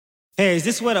Hey, is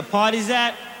this where the party's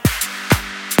at?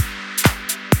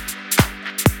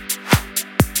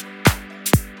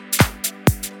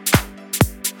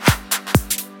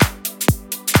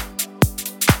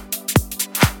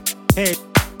 Hey,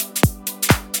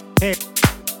 hey,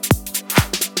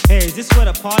 hey, is this where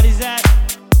the party's at?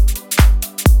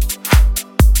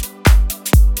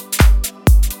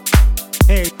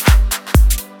 Hey,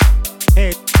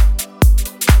 hey,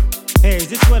 hey, is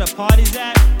this where the party's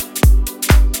at?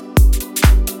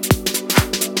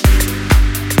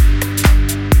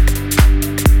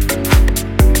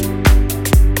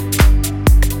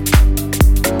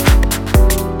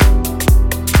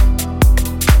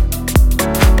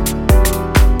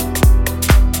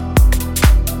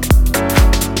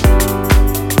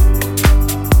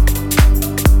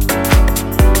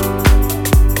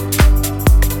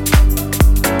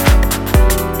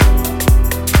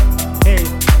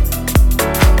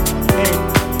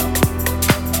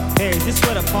 Is this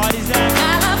where the party's at?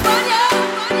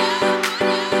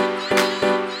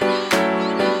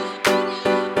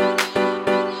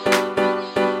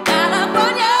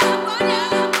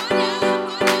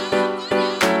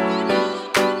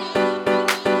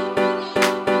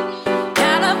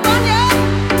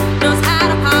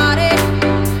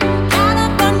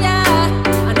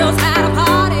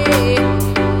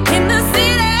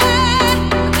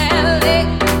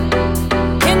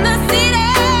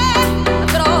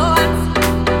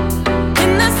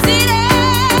 In the city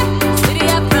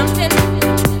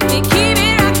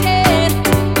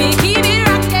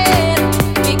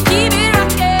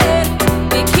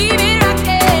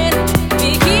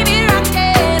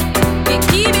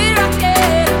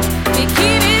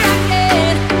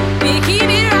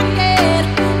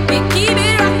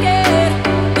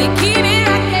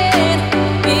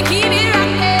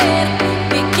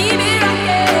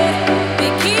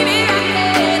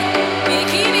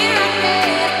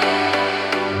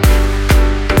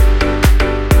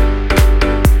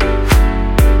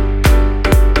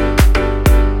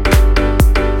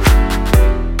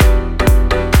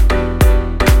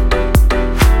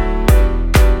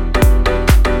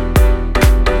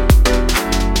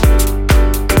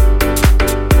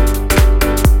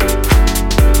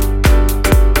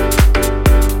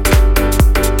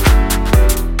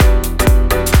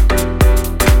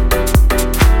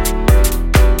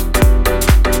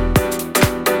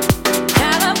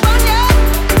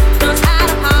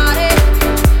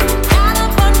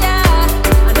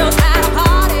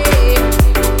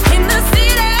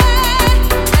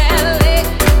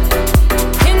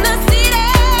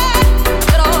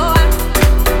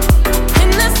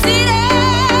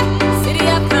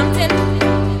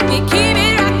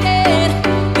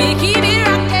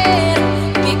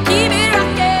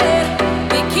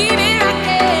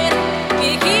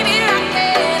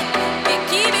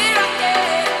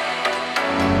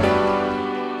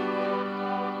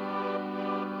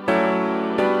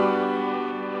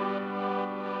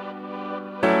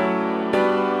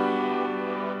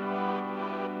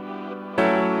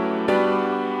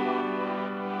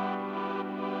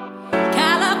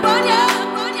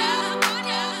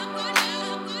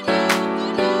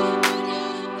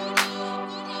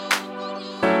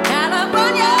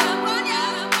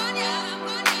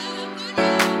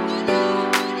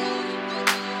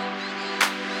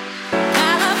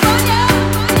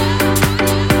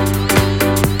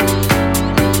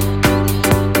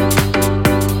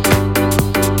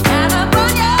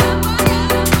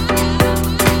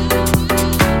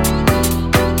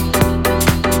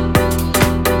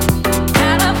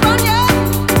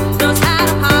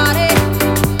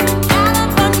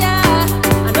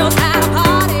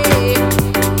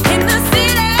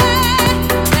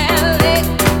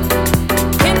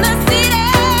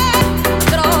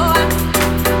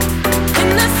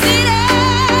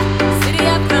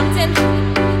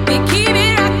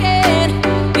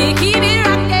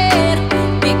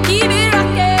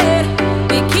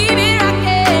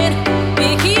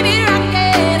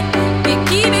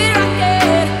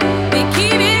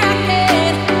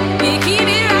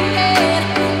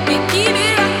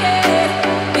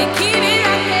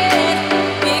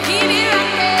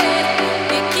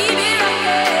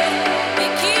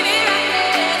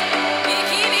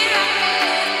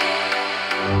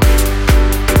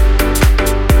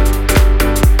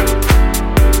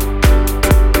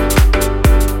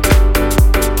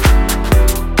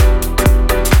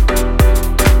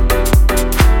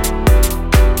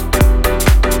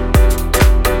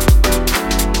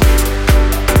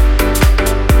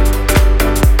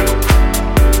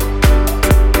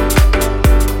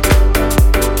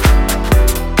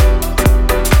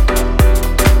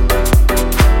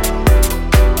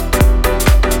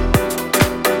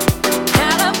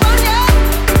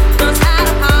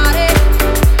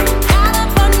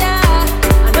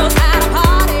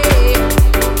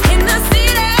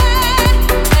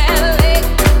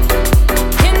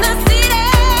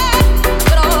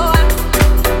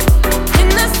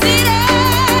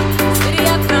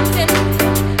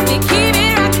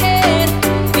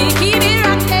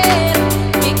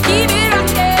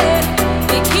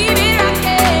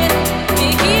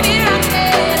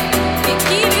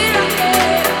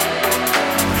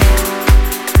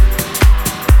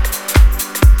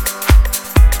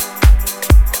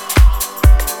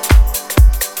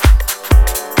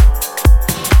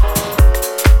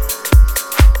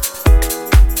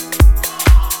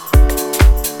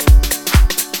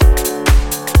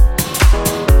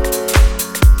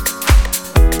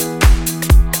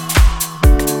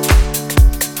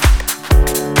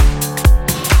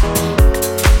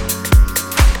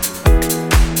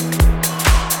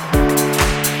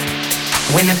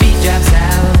When the beat drops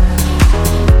out,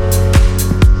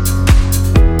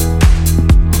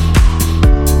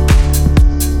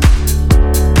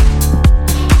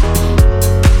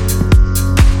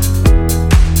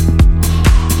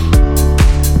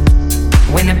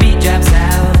 when the beat drops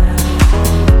out,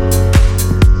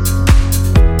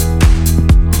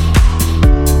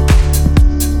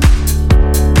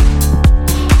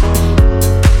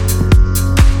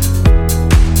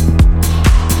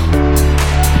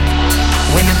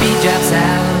 when the beat drops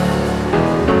out,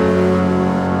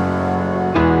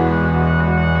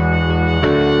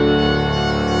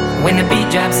 when the beat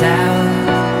drops out,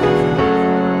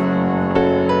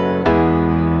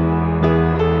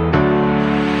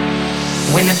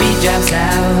 when the beat drops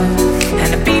out,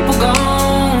 and the people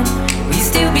gone, will you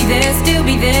still be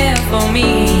there for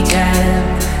me,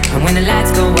 child? And when the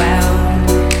lights go out,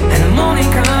 and the morning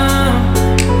come,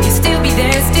 will you still be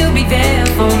there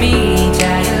for me,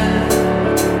 child?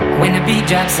 When the beat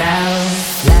drops out,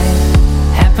 life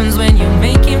happens when you're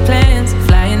making plans,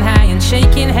 flying high and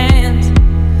shaking hands.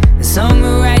 The song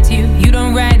will write you, you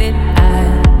don't write it.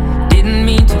 I didn't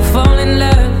mean to fall in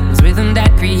love. It's rhythm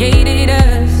that created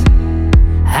us.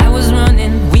 I was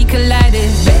running, we collided.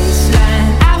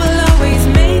 Baseline, I will always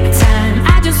make time.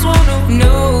 I just wanna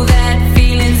know that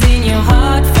feeling's in your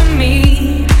heart for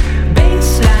me.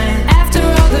 Baseline, after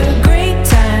all the great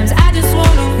times, I just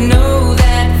wanna know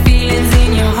that feeling's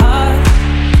in your heart.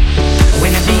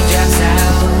 When the beat drops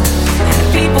out and the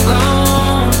people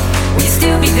gone, will you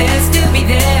still be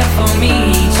there for me,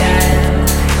 child?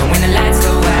 And when the lights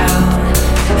go out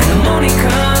and the morning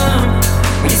come,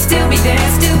 will you still be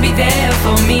there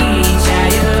for me,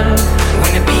 child?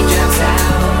 When the beat drops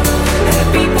out and the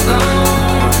people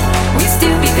gone, will you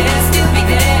still be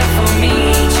there for me,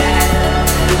 child?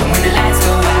 And when the lights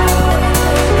go out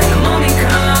and the morning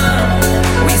come,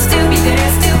 will you still be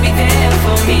there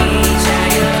for me,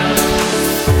 child?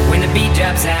 When the beat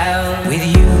drops out, with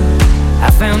you I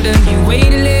found a new way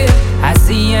to live. I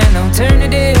see an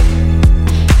alternative.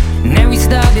 Now we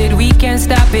started, we can't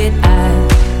stop it.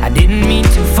 I didn't mean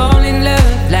to fall in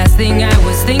love. Last thing I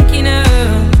was thinking of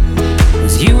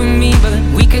was you and me, but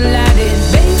we collided.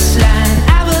 Baseline,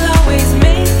 I will always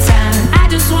make time. I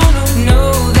just wanna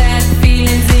know that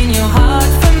feeling's in your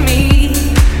heart for me.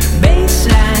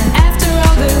 Baseline, after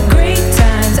all the great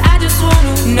times, I just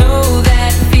wanna know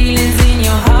that feeling's in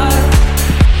your heart.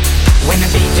 When the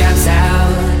beat drops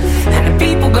out and the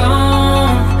people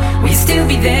gone, will you still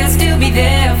be there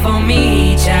for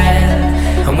me, child?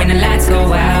 And when the lights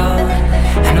go out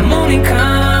and the morning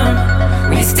come,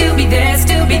 will you still be there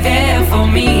for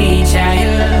me,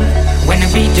 child? When the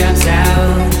beat drops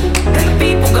out and the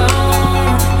people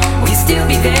gone, will you still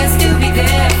be there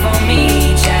for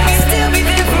me, child? Still be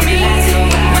there for me.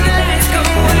 When the lights go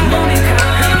out, when the morning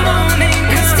come,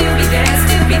 will you still be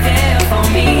there for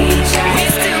me, child? Will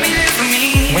you still be there for me?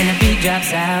 When the beat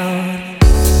drops out.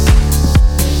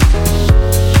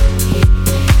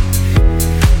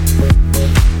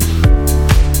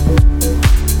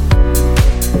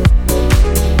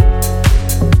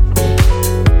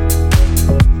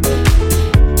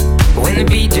 When the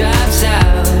beat drops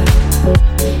out,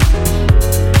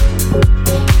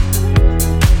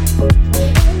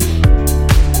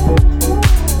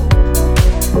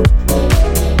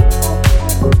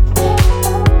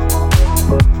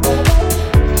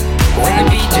 when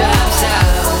the beat drops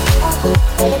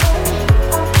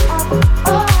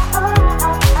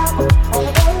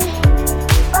out.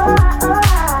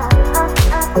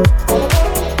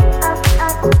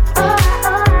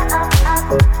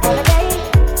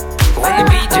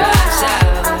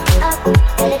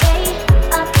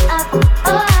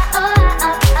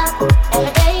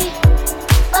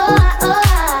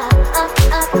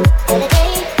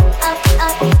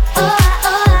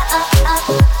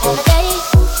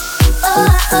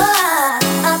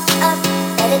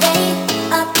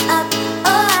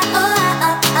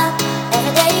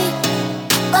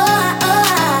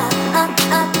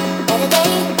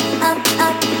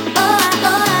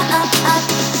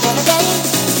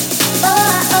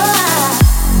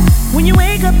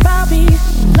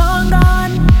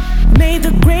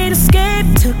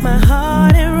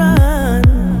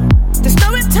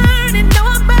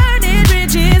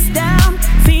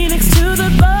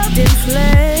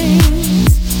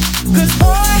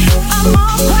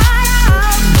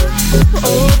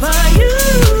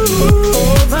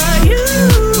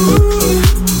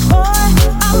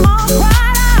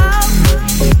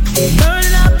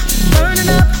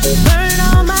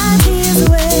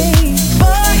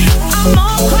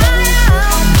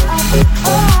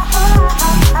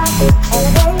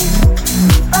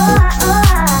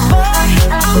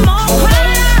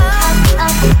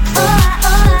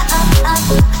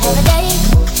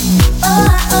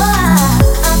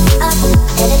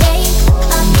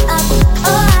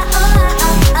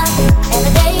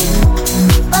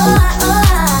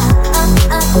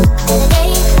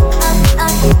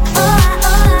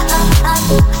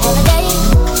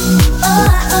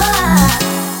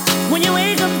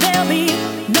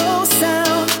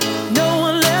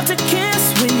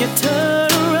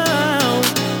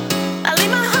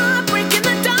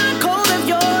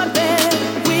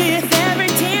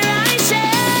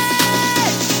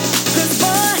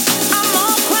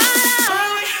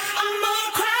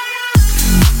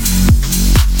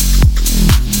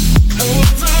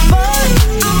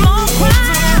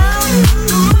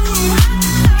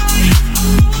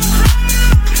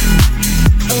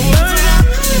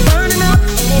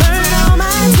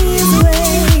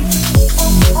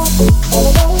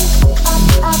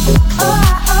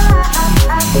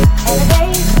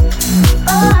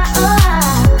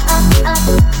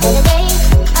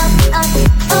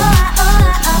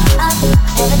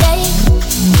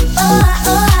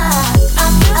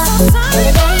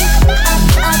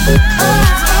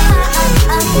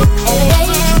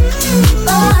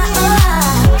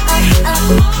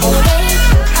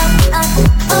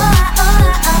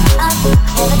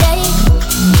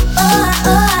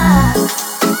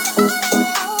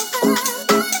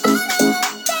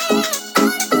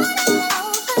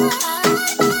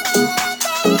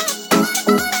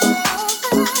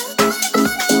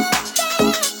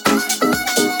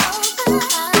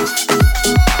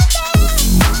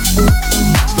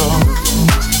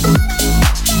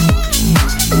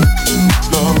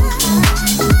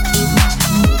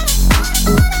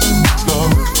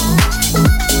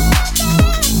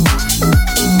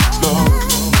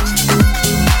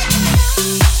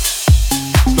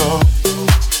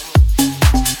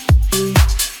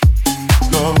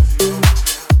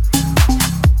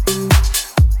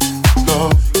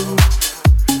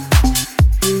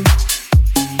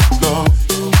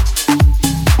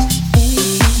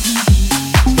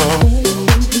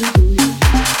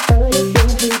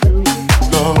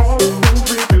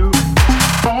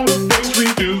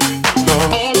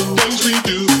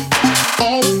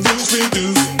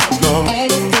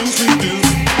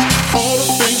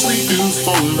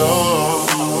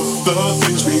 the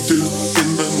things we do in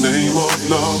the name of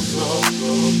love.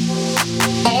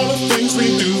 All the things we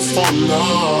do for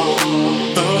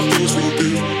love. The things we do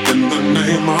in the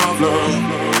name of love.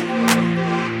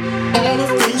 All the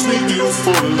things we do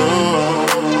for love.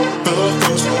 The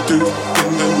things we do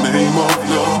in the name of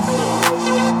love.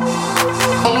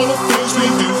 All the things we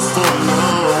do for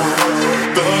love.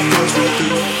 The things we do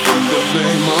in the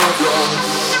name of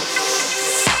love.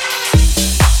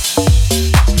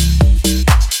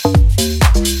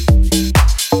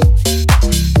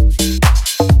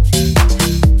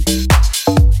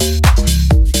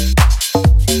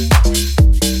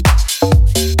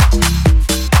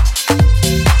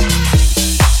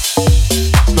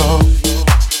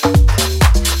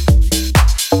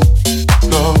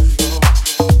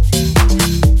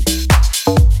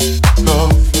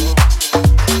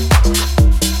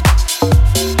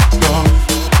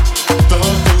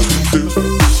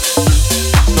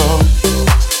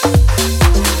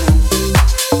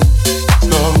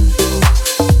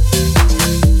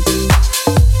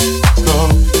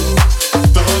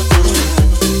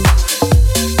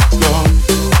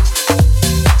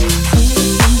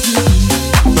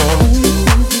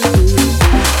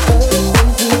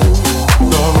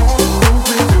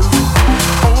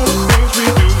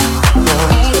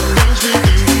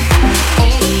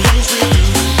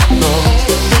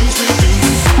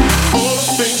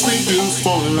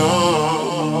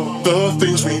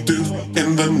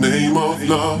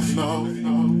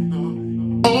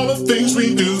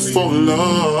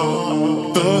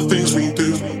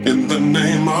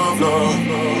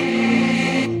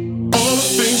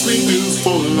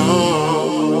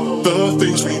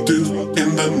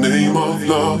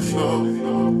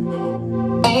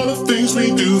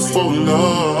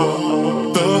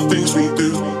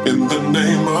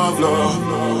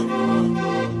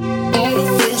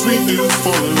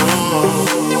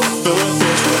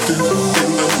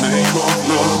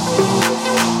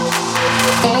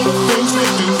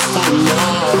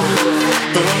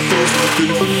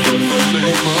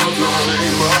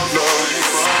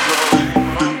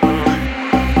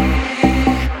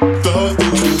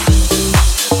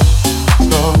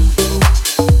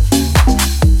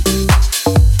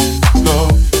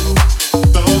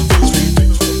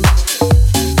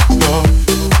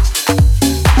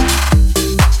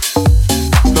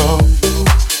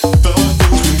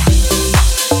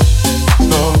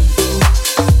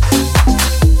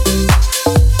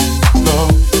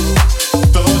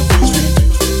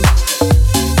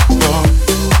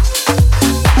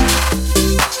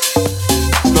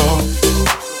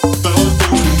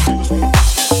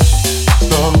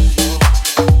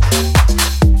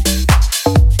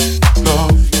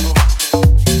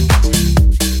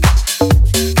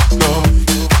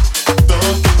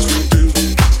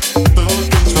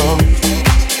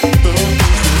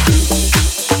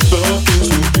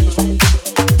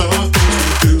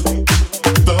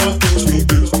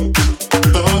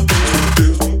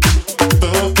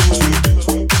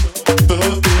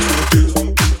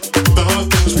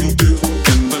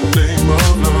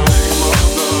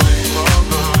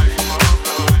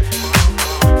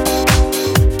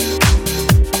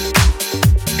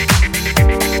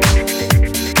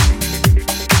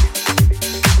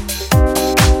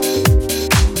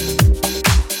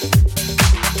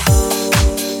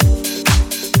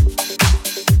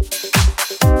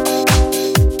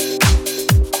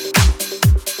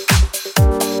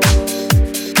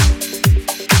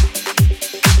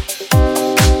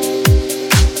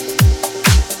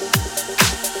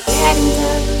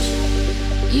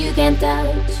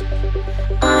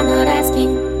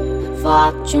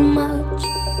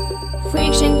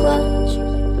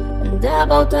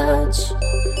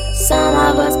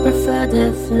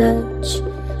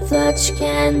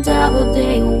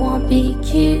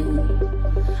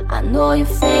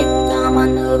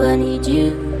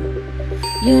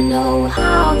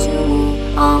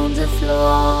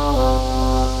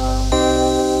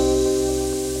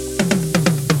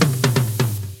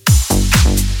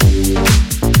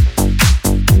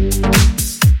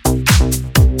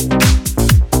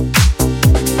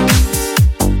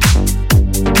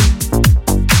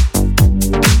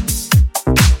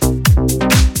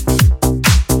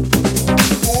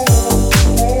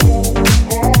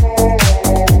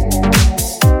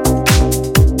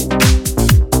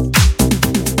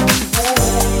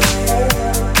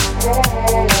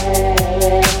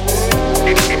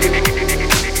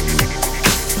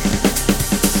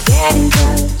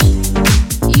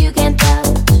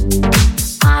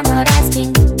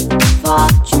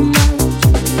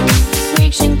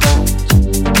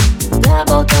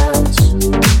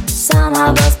 Some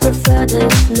of us prefer the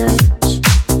flirt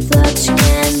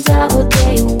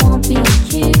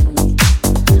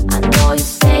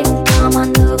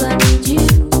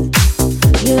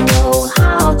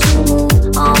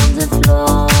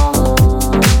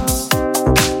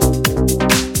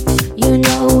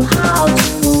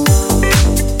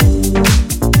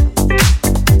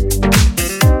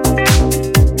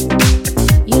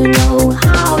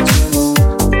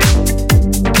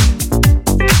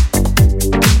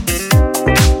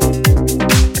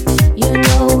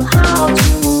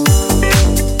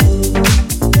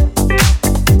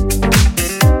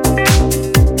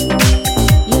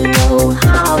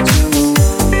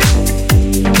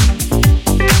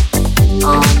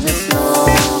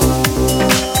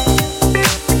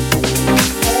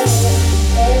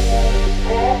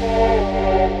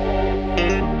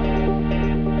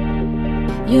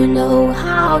You know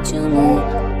how to move.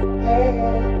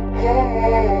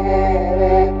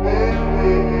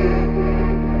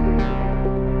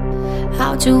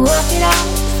 How to work it out,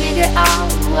 figure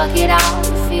out, work it out,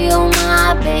 feel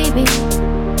my baby.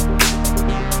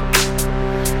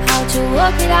 How to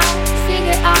work it out,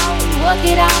 figure out, work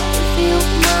it out, feel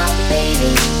my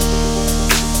baby.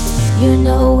 You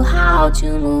know how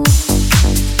to move.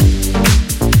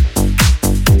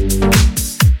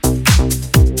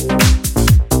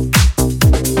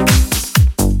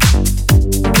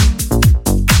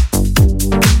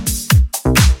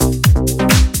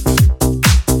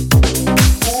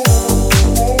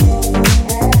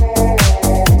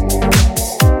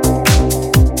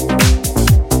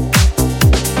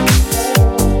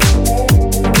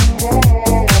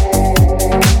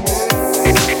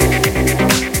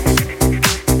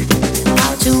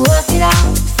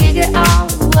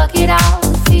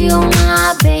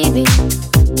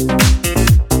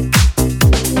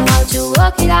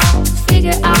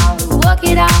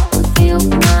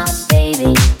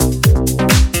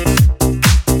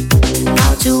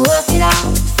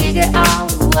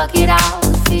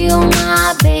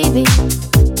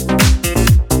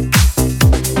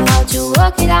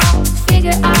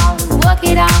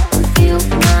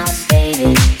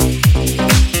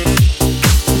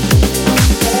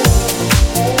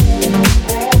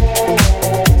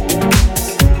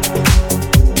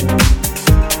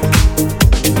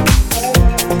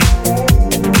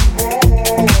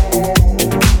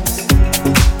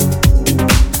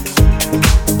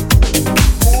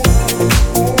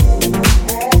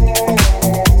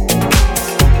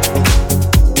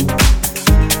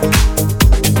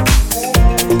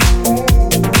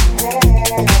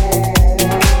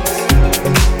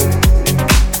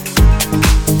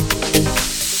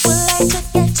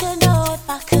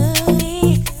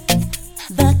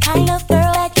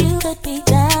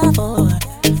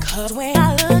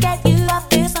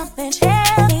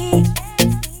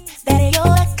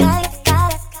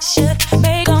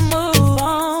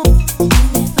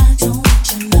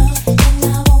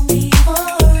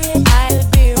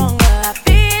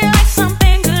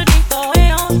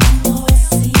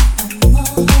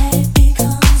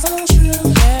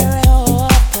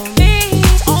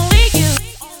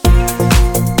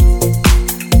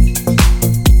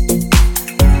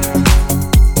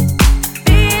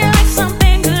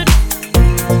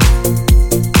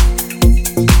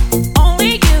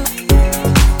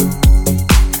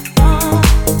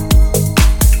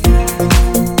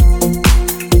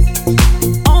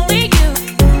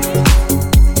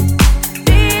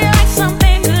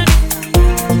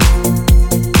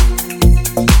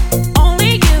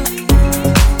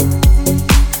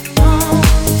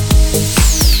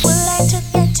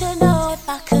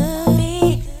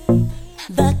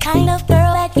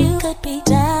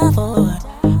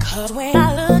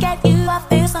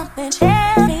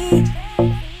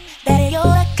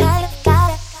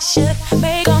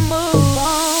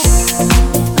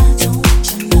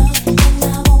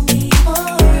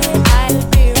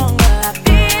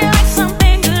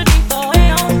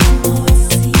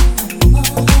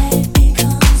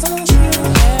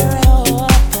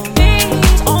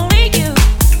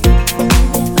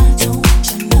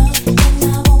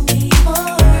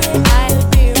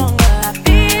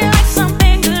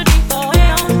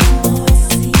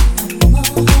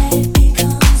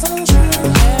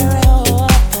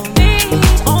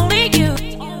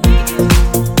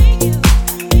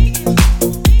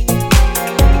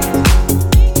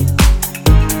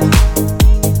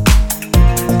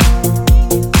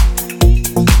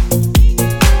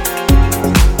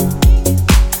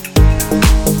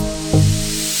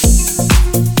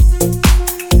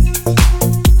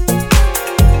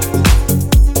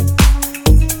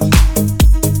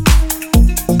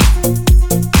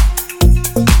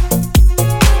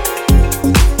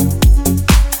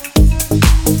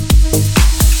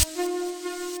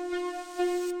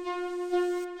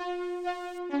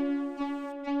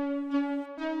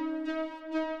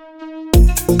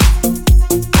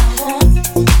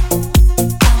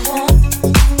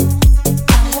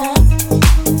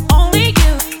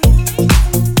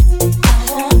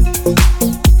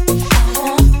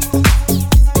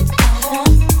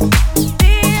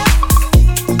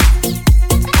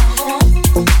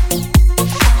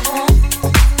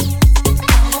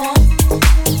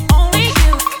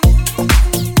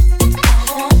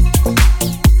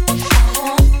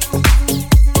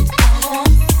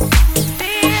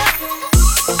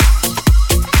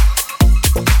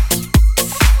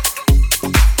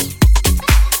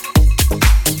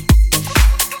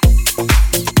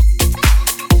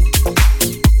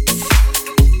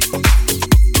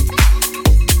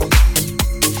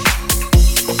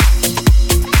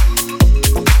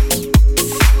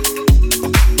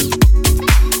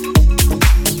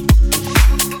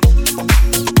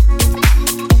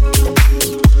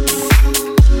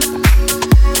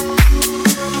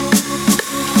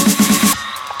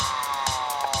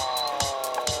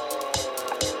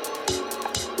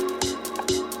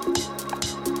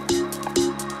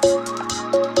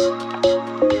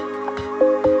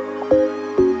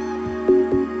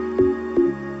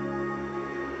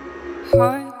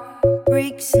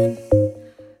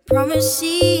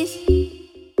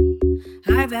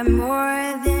 have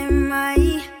more than my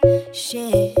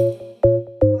share.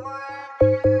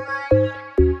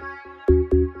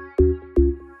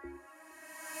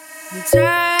 I'm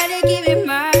tired of giving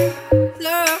my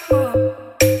love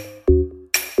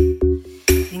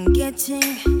and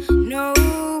getting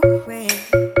nowhere.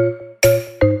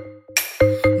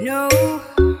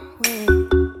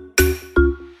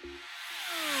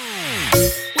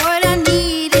 What I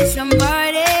need is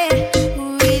somebody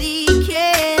who really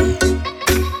cares.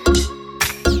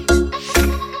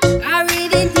 I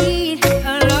really need a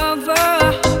lover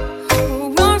who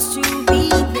wants to be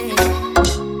there.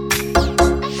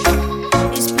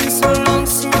 It's been so long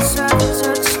since I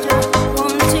touched a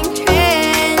wanting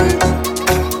hand.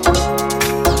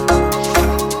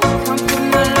 Come put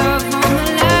my love on the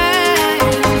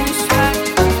line. It's like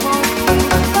I won't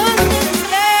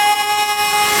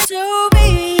understand. So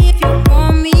baby, if you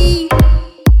want me,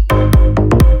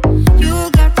 you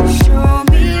got to show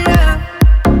me love.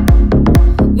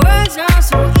 Words are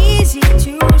so easy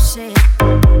to say,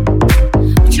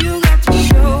 but you got to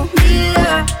show me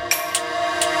love.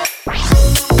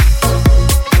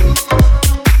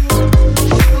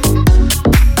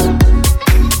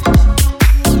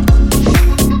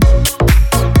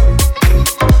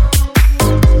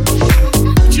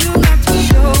 But you got to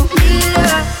show me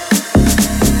love.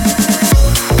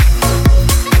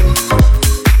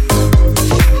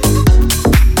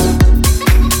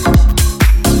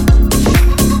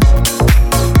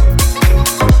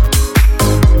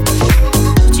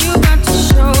 But you got to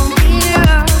show me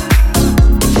love.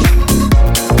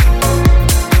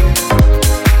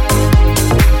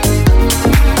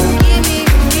 Give me a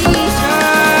reason.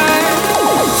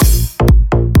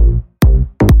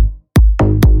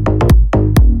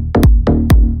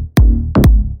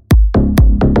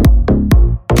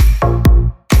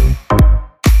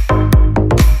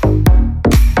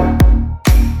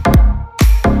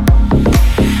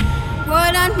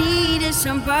 What I need is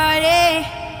somebody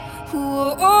who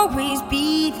will always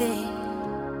be there.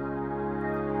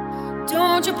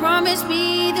 Don't you promise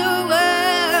me the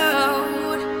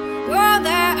world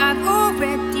that I've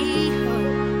already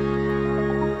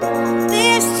heard.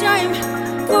 This time,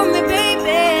 for me,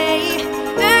 baby,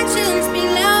 actions speak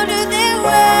louder than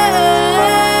words.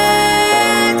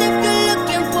 If you're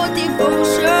looking for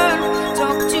devotion,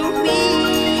 talk to me.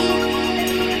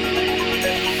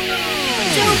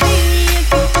 So baby, if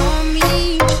you want me,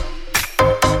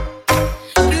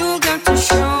 you got to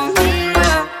show me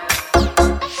love.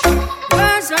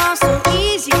 Words are so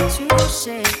easy to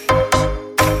say,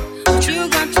 but you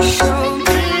got to show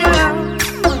me love.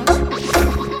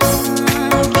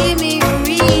 Give me a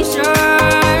reason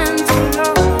to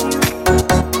love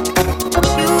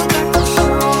you. You got to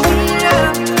show me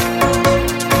love.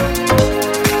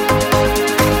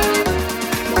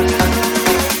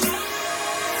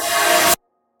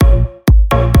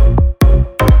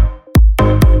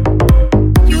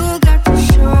 You got to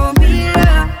show me love. You got to show me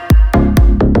love.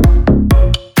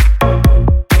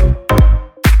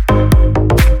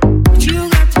 You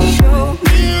got to show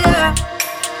me love.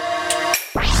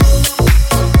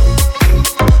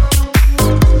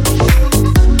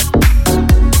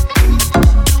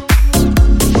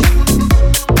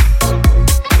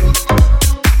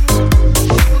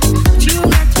 You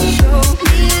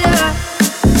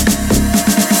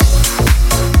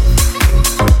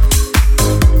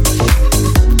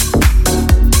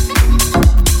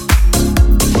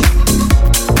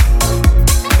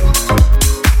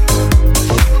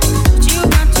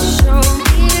got to show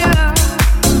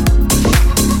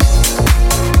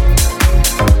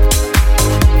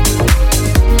me love.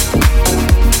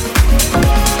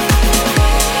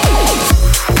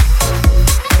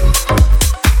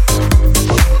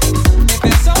 It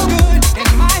feels so good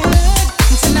in my hood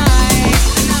tonight.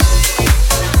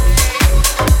 You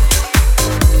got to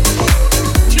show me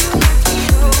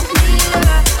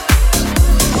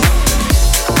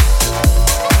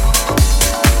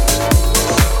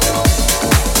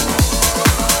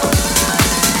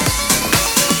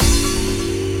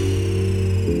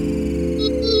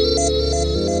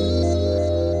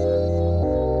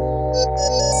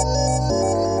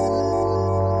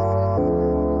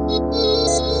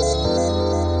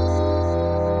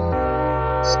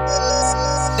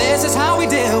This is how we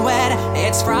do it.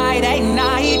 It's Friday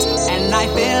night and I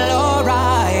feel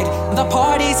alright. The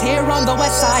party's here on the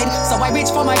west side, so I reach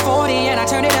for my 40 and I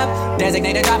turn it up.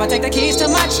 Designated driver, take the keys to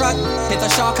my truck. Hit the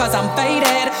shore cause I'm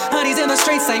faded. Honey's in the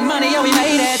streets, say money, oh we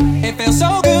made it. It feels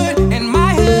so good in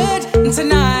my hood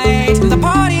tonight. The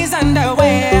party's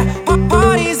underway,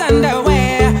 party's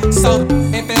underway. So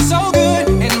it feels so good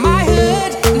in my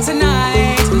hood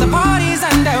tonight. The party's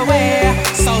underway.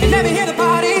 So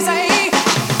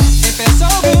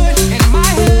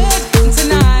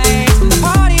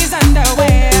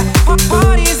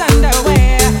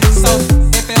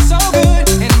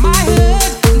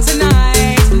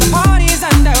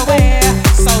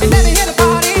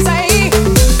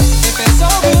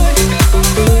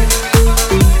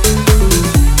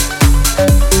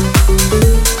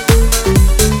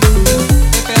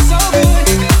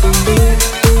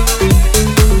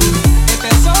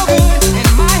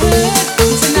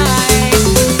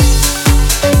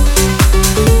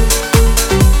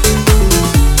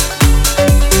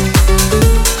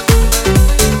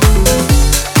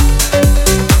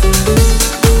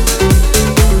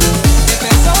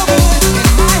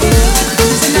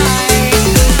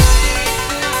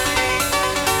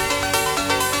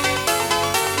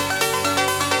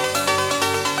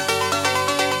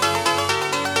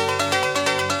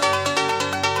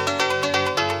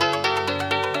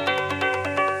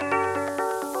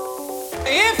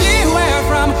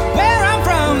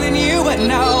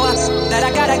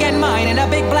better get mine in a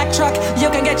big black truck. You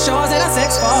can get yours in a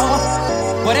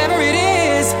 6-4. Whatever it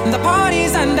is, the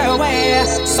party's underway.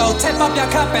 So tip up your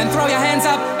cup and throw your hands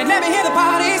up and let me hear the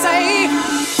party say,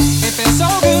 it feels so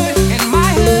good in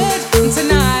my hood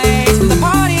tonight. The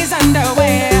party's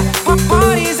underway.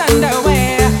 Party's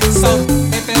underway. So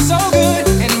it feels so good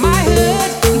in my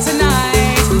hood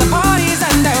tonight. The party's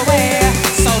underway.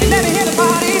 So let me hear the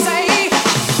party say,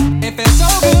 it feels so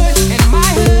good in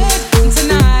my hood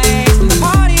tonight. The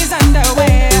party's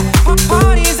underway.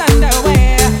 Party's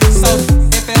underway. So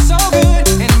it feels so good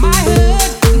in my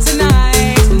hood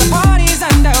tonight. The party's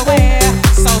underway.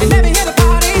 So let me hear the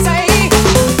party say,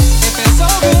 it feels so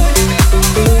good.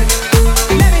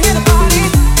 Let me hear the party.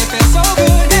 It feels so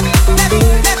good.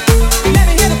 Let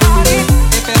me hear the party.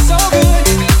 It feels so good.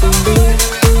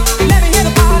 Let me hear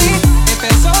the party. It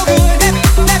feels so good.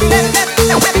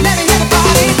 Let me hear the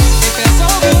party. It feels so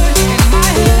good in my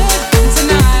hood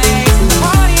tonight. The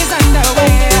party's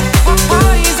underway.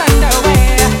 Party's underway.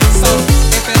 So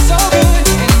it feels so good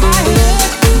in my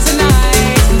hood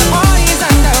tonight. The party's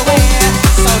underway.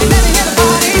 So let me hear the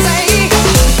party say.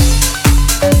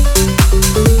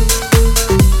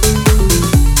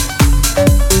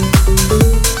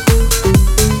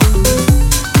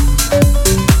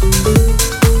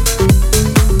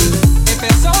 It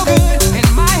feels so good in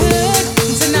my hood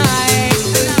tonight.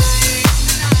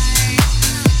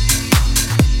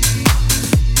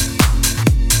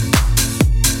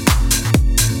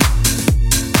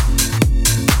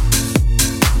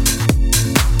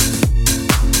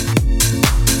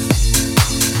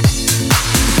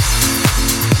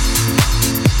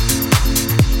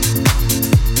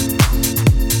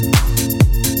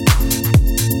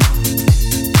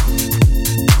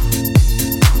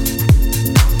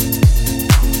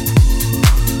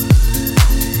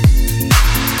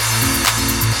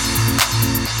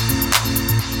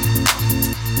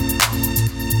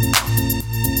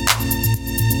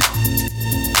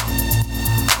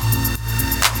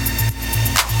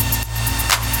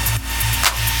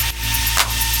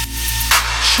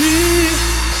 She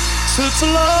sits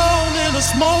alone in a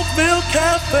smoke-filled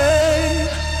cafe,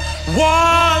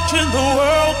 watching the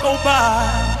world go by.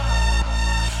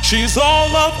 She's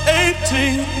all of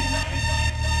 18.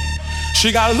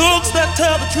 She got looks that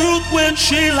tell the truth when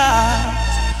she lies.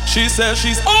 She says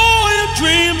she's all your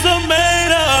dreams are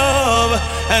made of,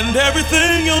 and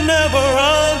everything you'll never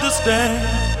understand.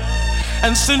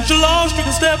 And since you're lost, you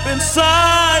can step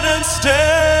inside and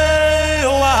stay a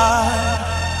while.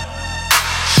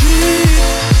 She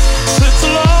sits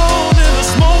alone in a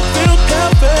smoke-filled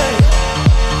cafe,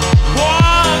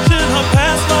 watching her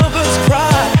past lovers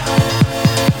cry.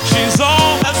 She's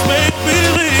all that's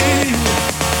make-believe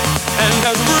and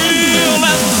as real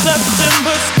as the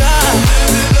September sky.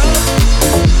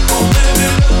 Won't live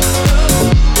it up,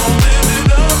 won't live it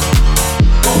up, won't live it up,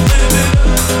 won't live it up,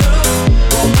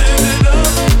 won't live it up,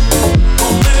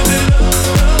 won't live it up,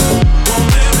 won't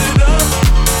live it up,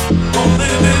 won't live it up.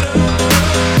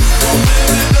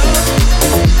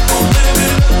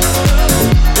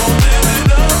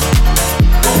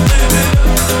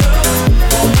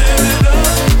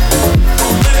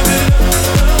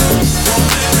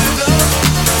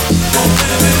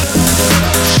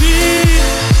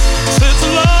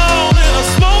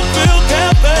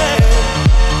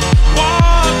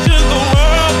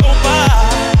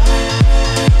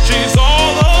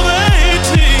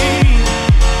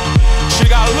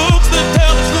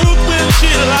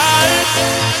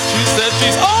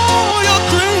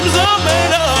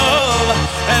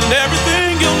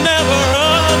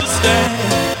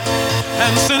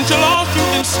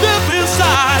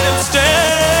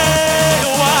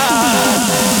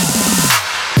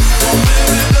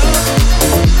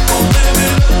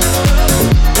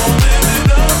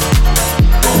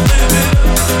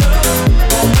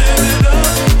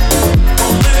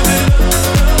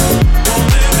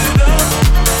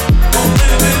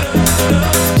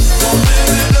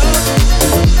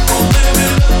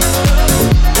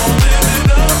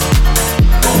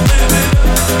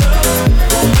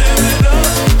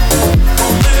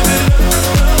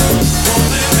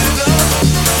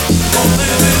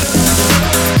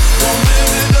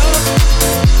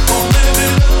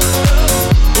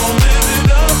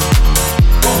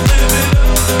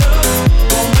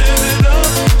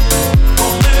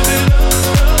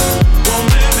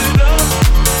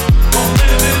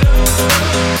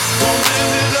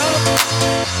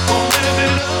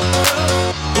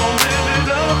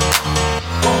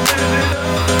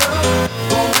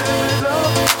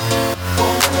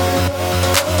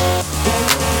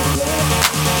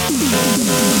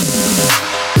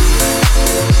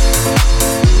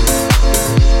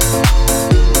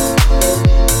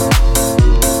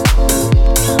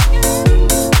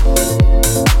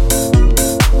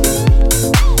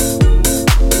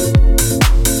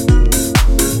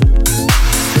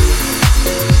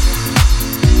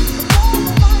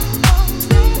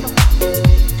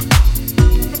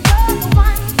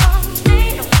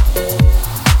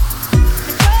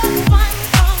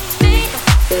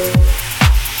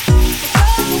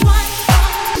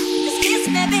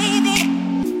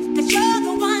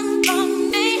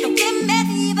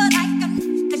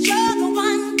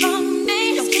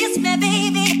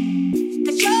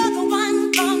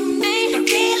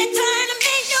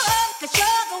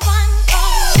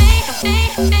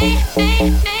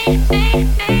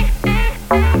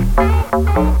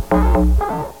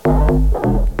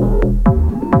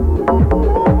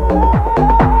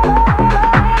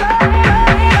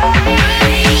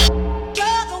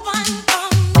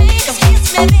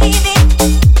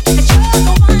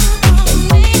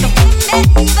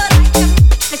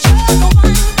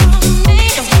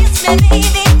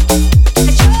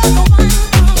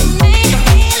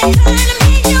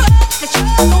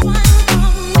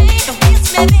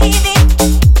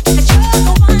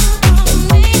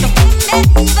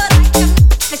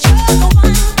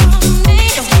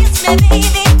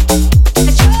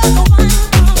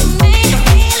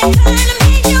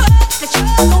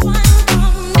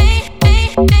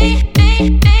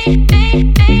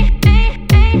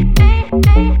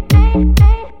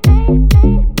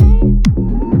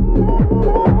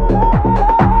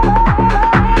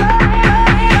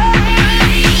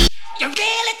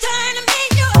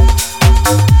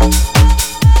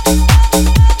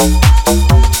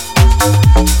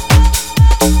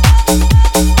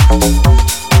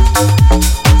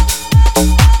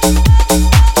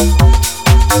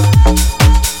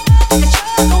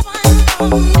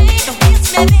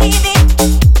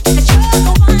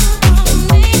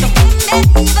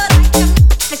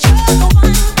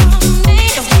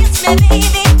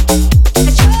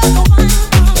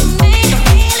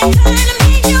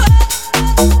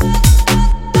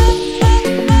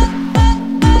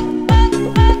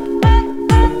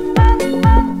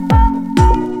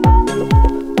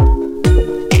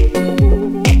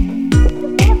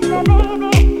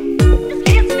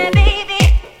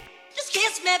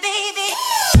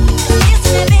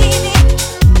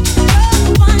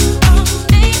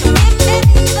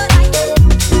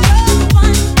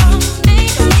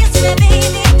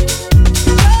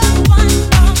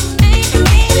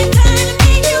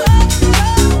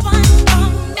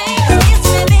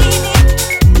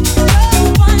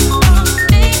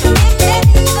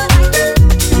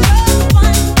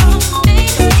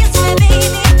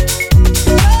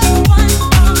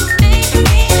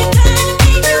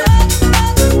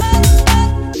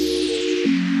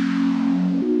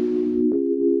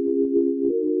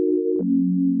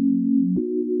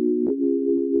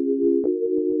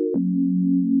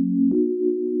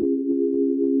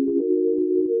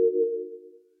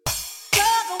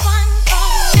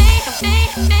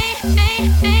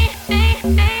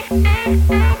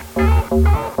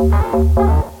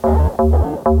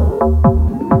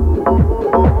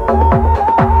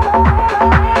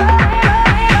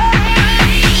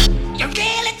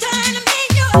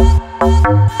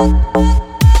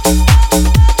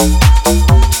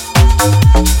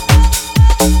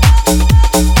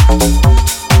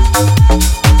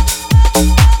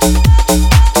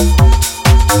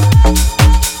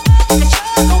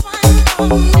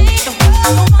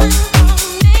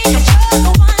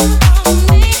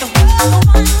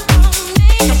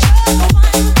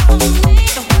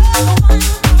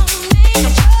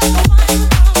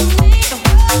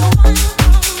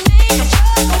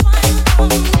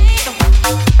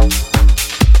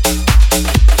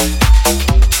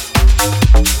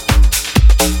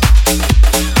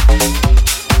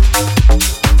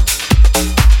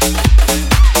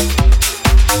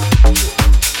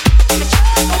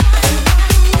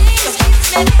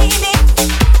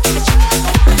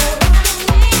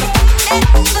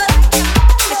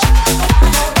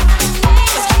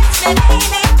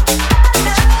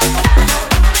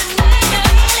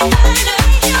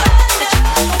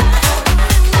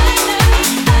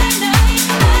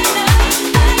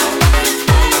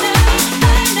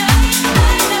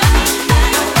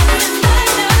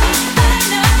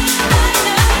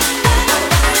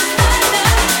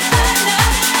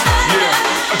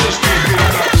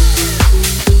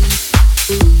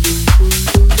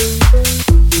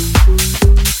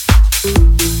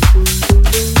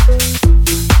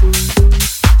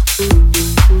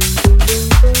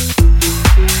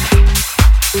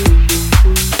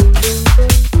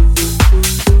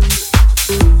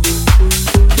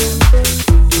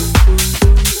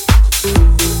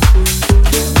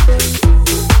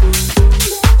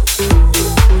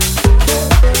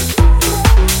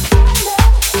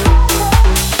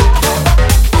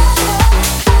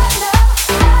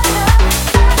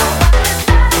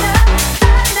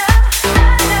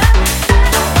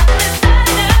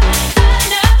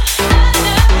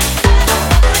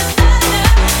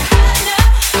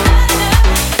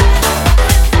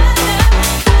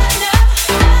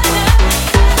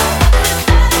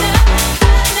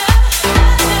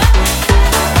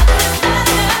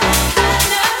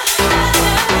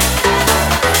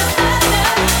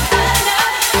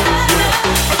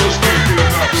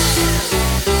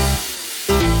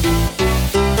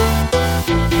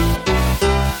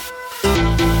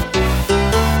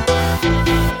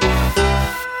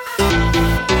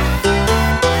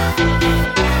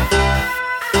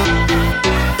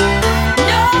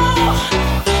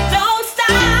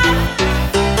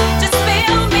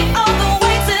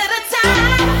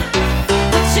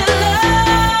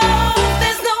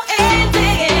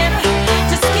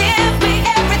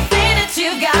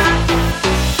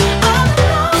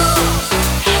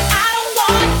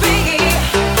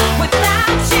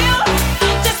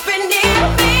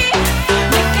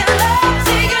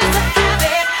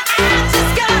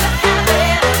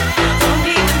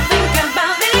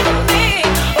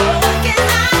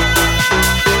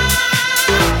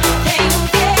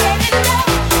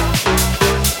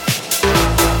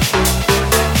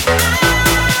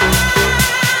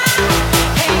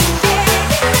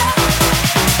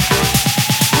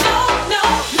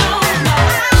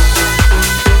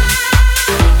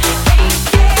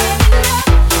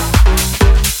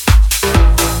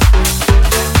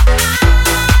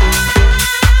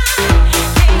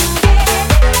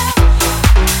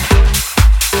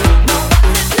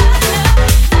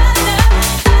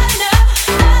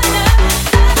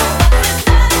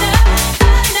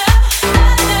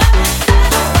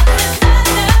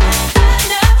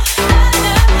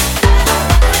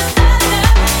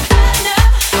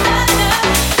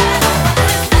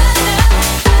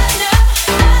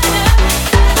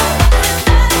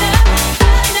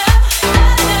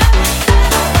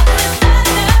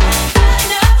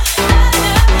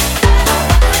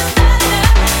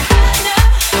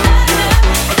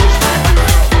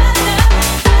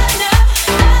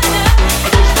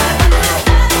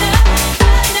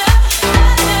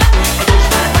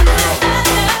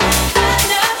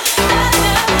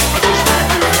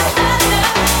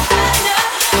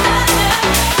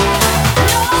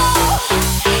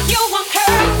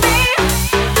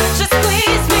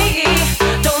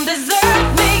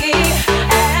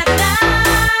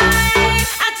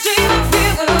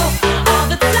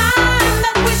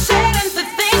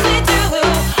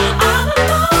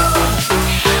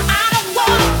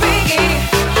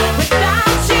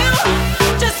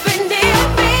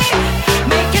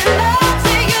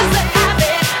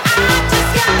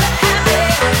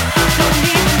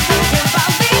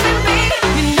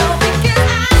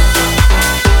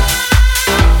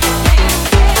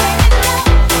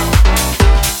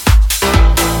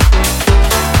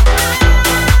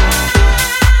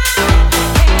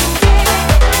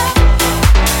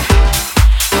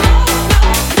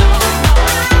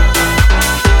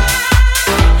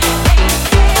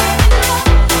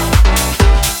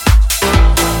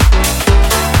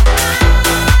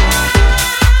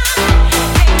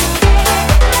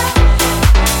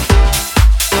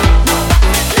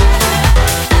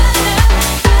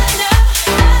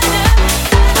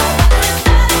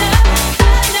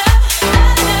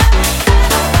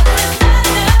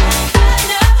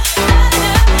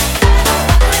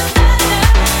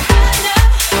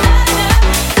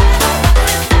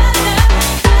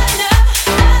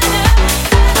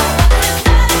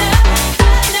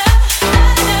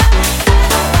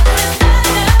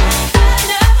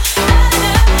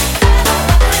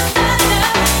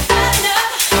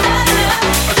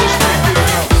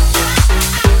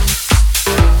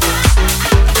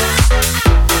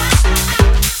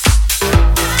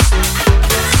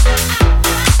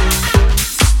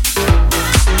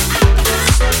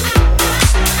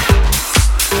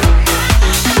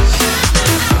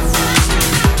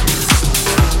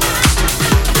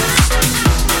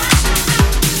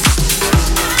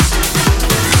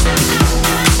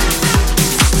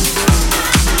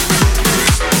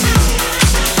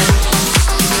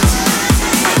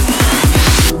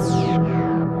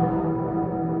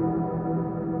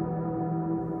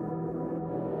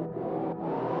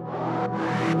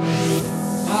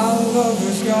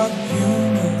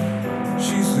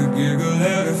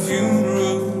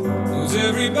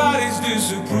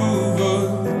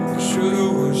 disapproval. I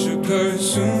should've worshipped her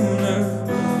sooner.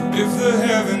 If the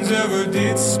heavens ever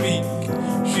did speak,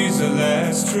 she's the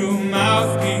last true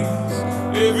mouthpiece.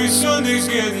 Every Sunday's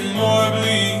getting more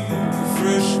bleak,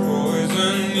 fresh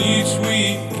poison each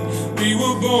week. We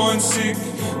were born sick,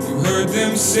 you heard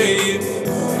them say it.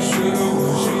 I should've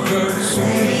worshipped her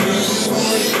sooner.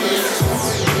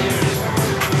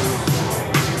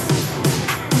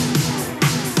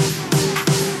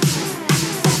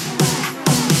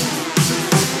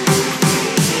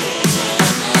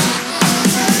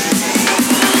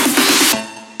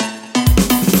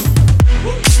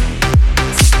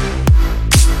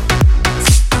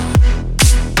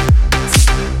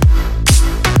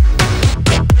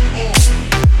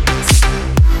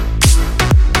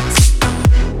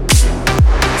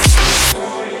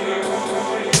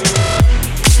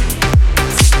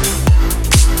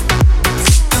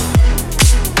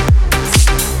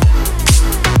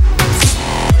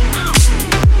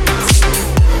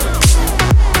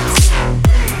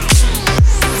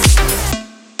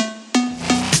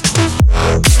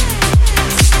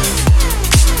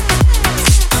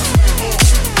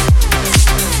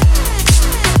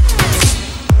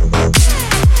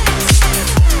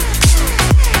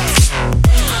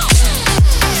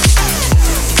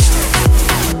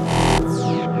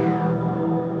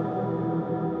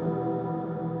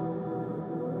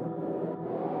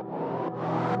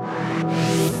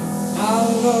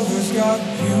 Lover's got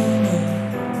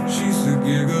humor. She's the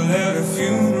giggle at a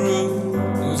funeral.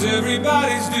 Knows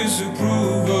everybody's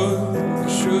disapproval. I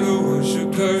should've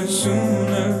worshipped her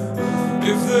sooner.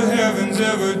 If the heavens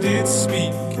ever did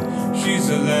speak, she's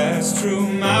the last true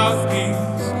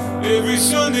mouthpiece. Every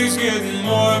Sunday's getting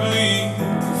more bleak,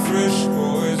 fresh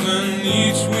poison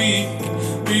each week.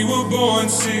 We were born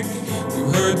sick, you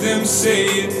heard them say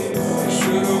it. I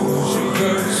should've worshipped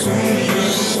her sooner.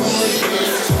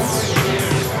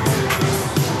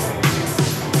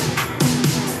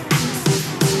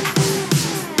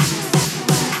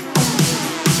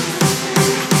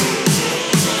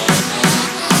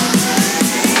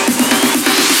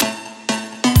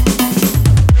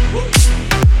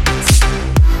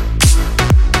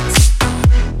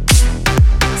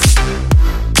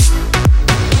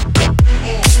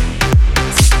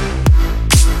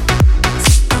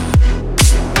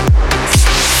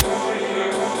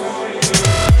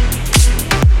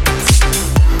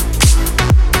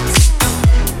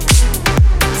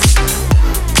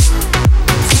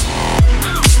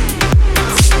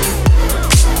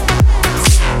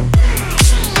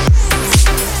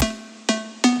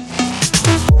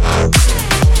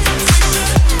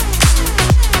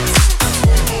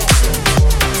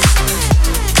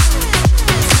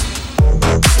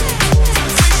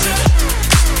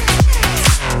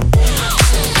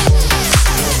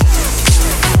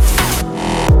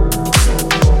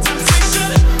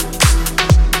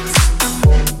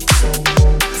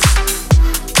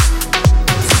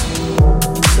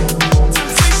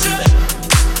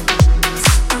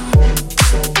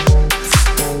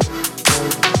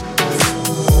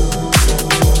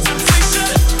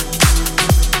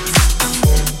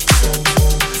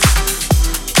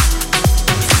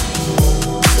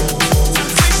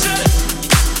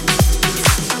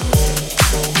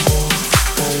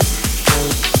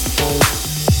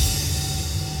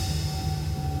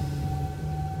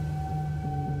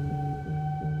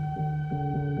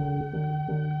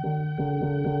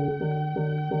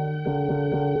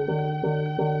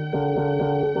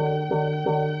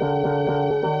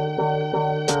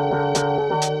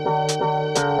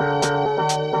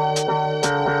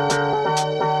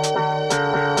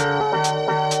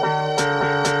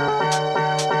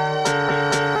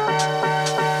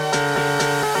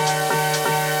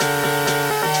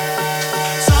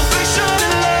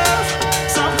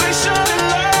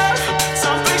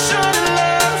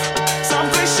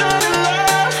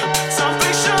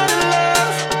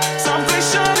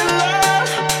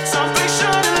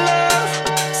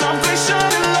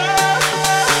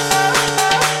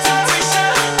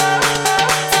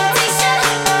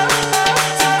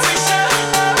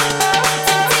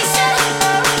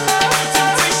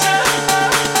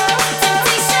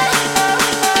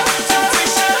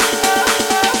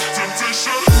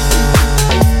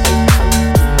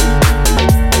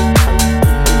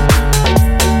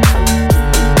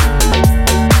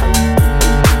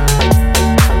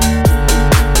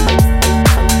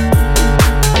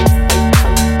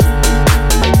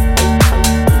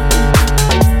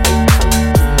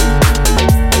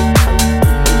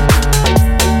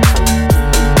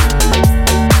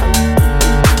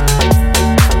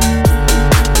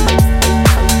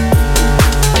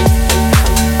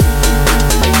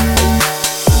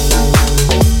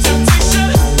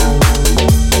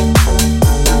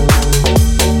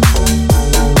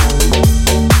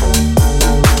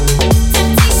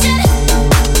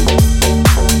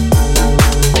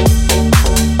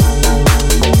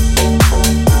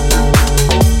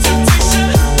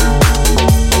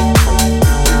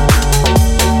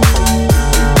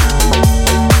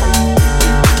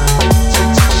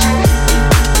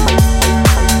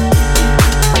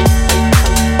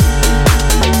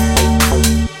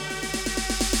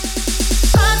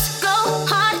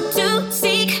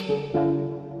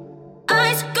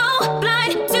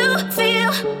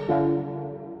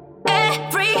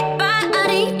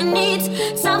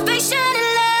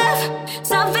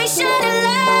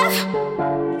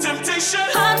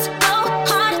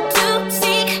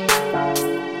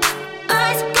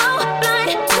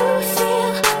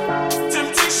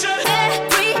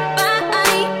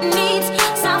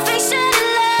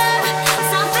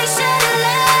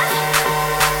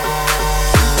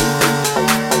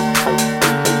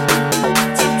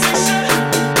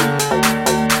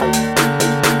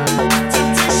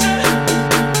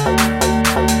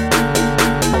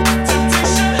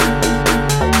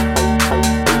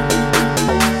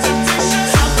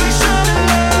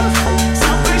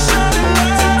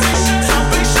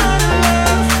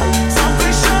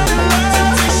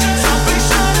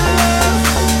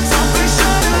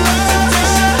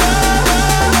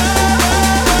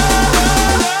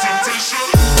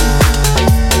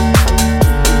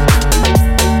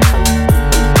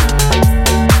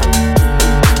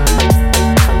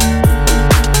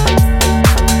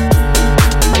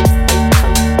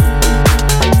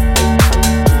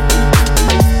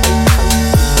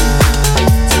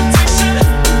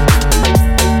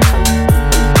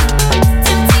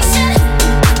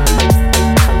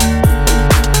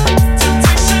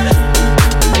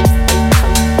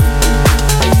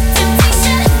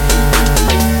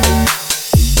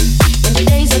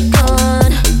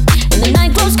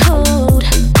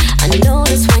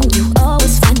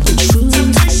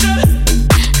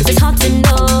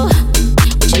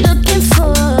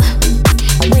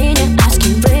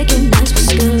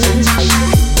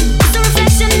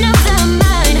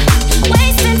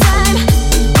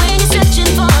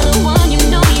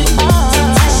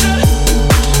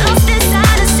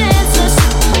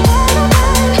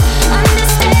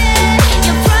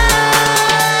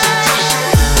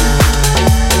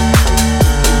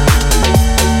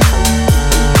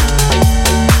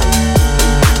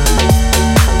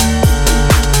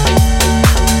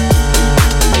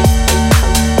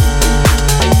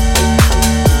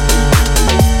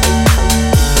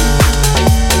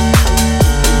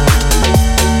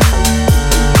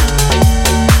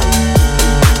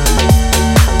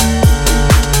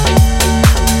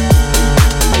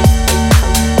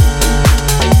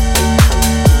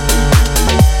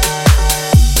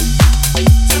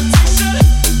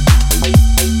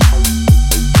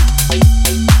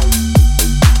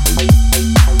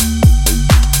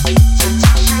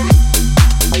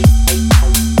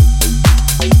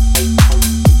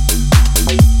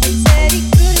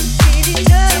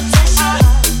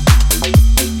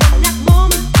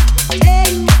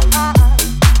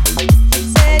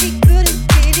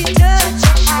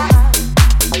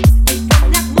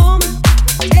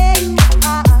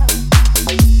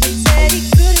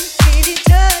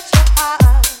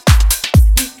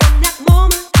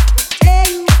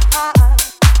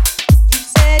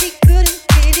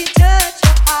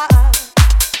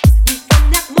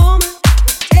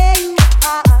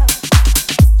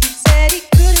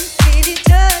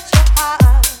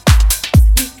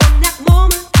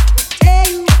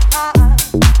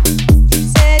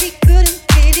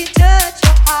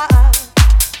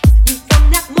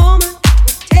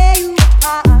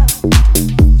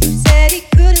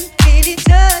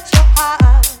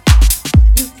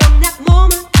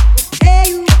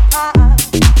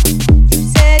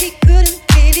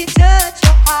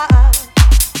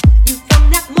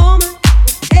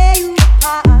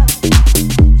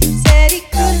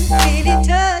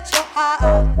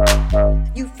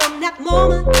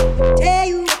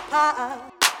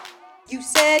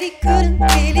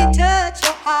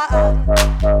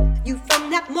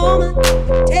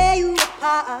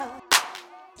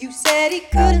 You said he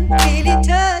couldn't really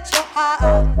touch your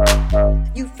heart.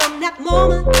 You from that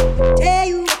moment tear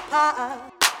you apart.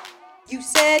 You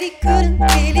said he couldn't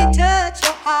really touch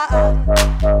your heart.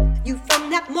 You from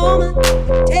that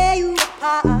moment tear you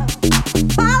apart.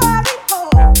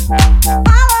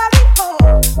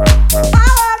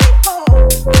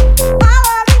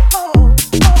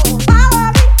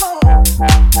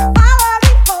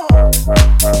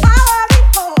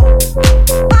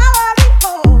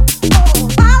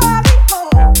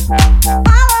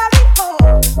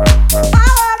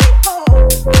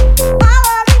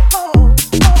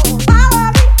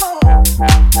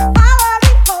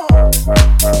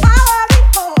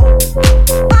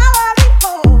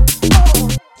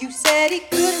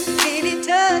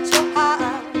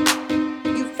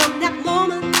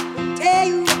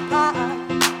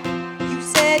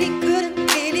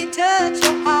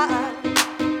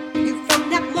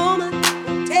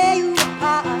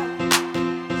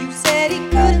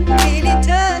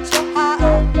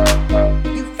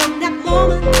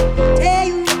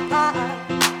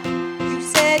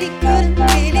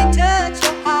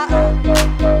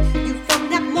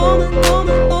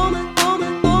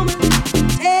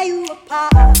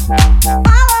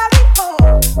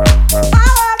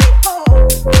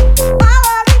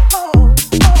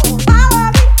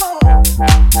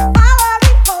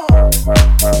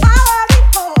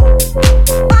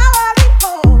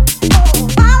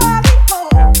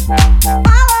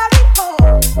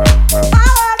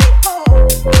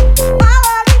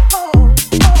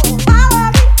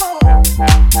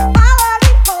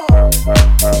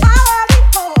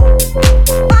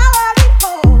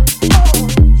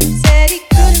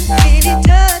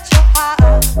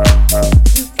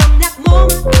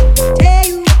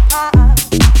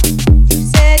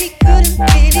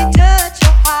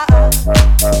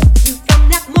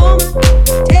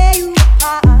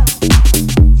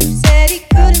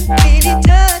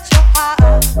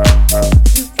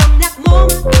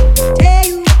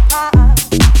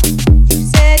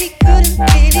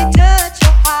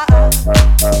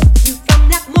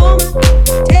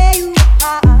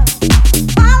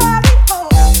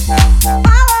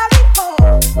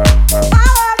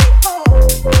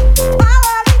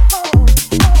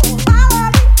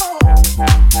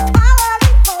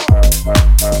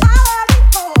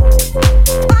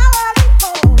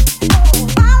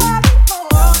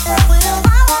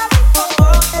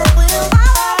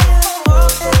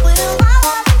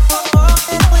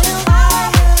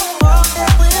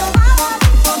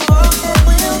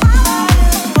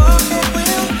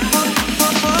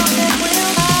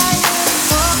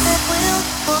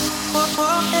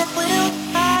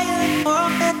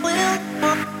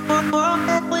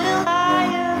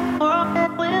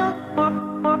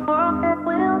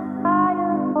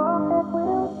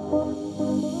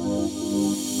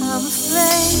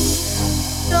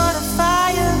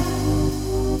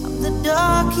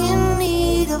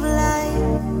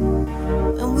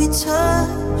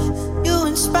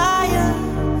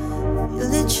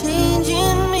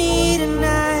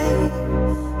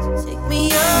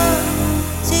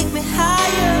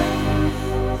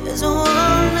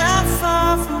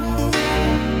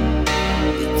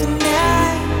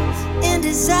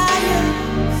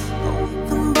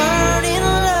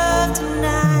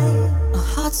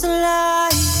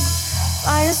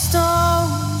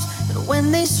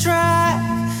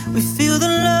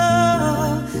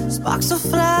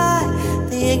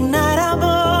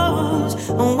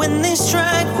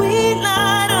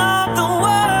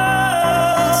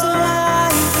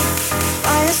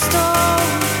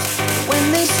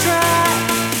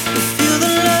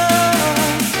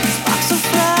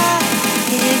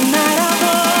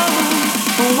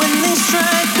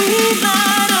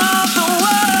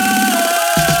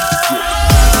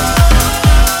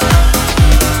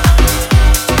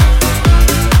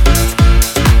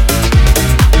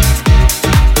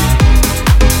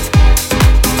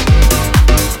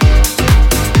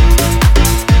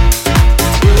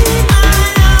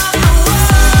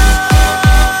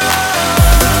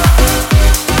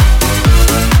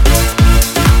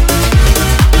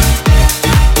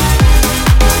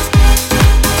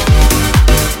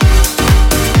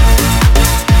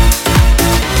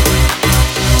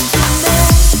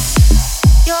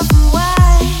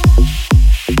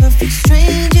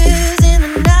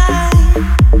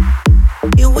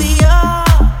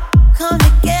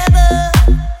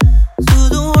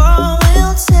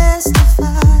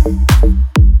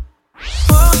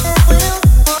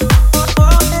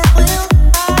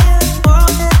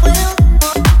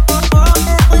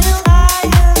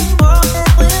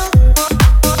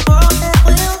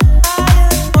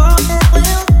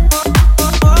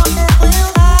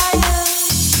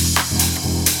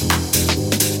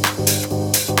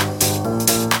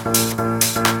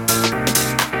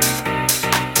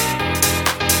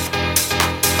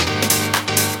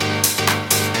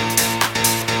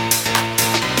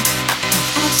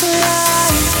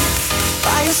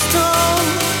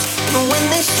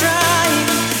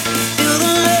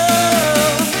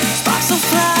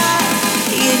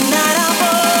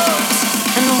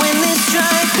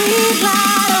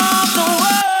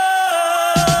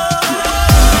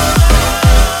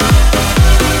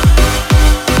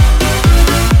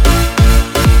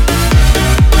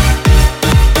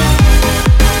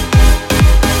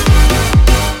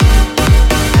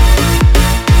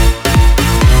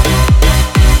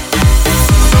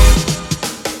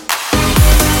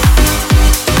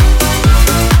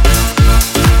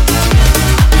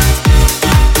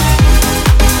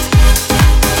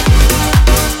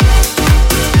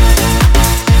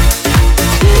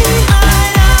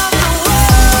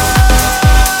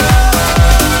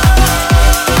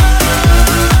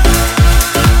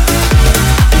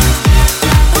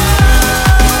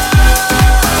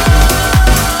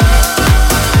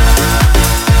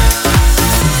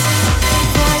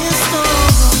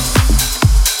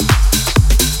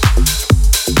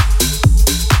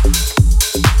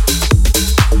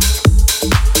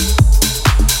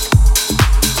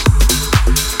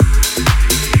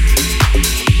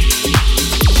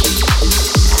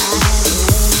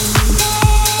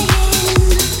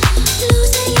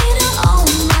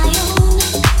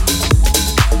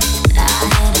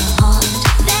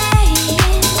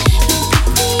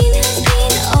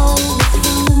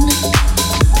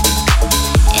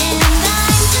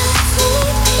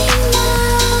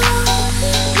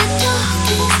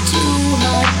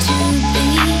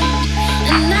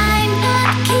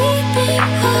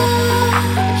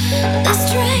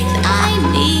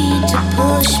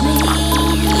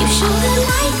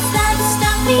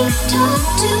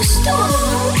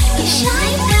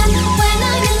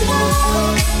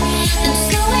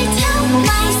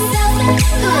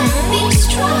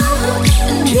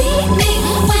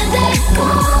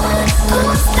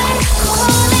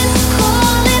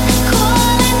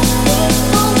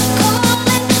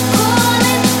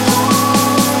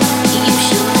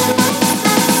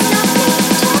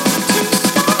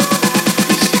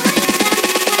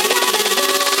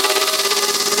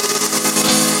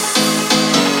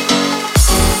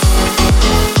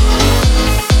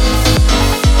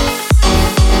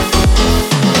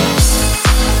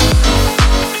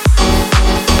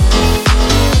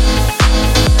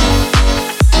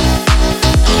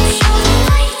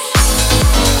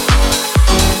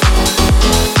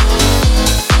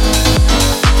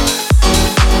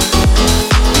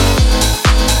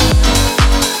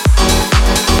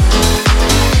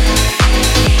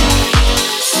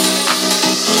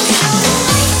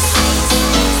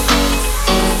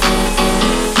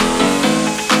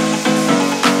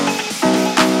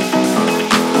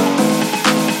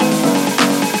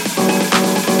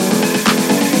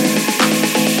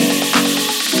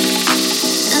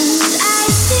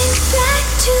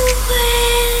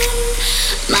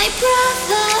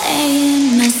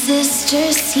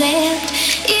 just slept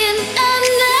in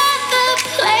another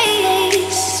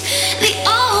place. The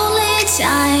only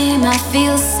time I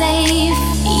feel safe.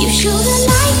 You show the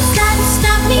lights that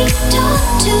stop me, door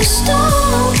to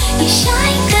stone. You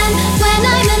shine them when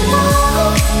I'm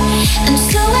alone. And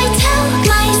so I tell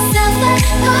myself that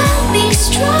I'll be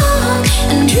strong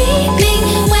and dreaming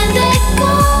when they're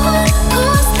gone.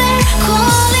 'Cause they're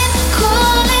calling,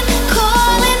 calling,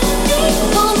 calling me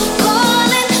home,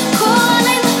 calling,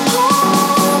 calling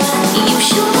home. You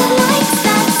show the lights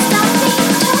that stop me,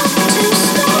 door to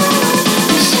stone.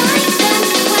 You shine them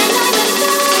when I'm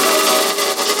alone.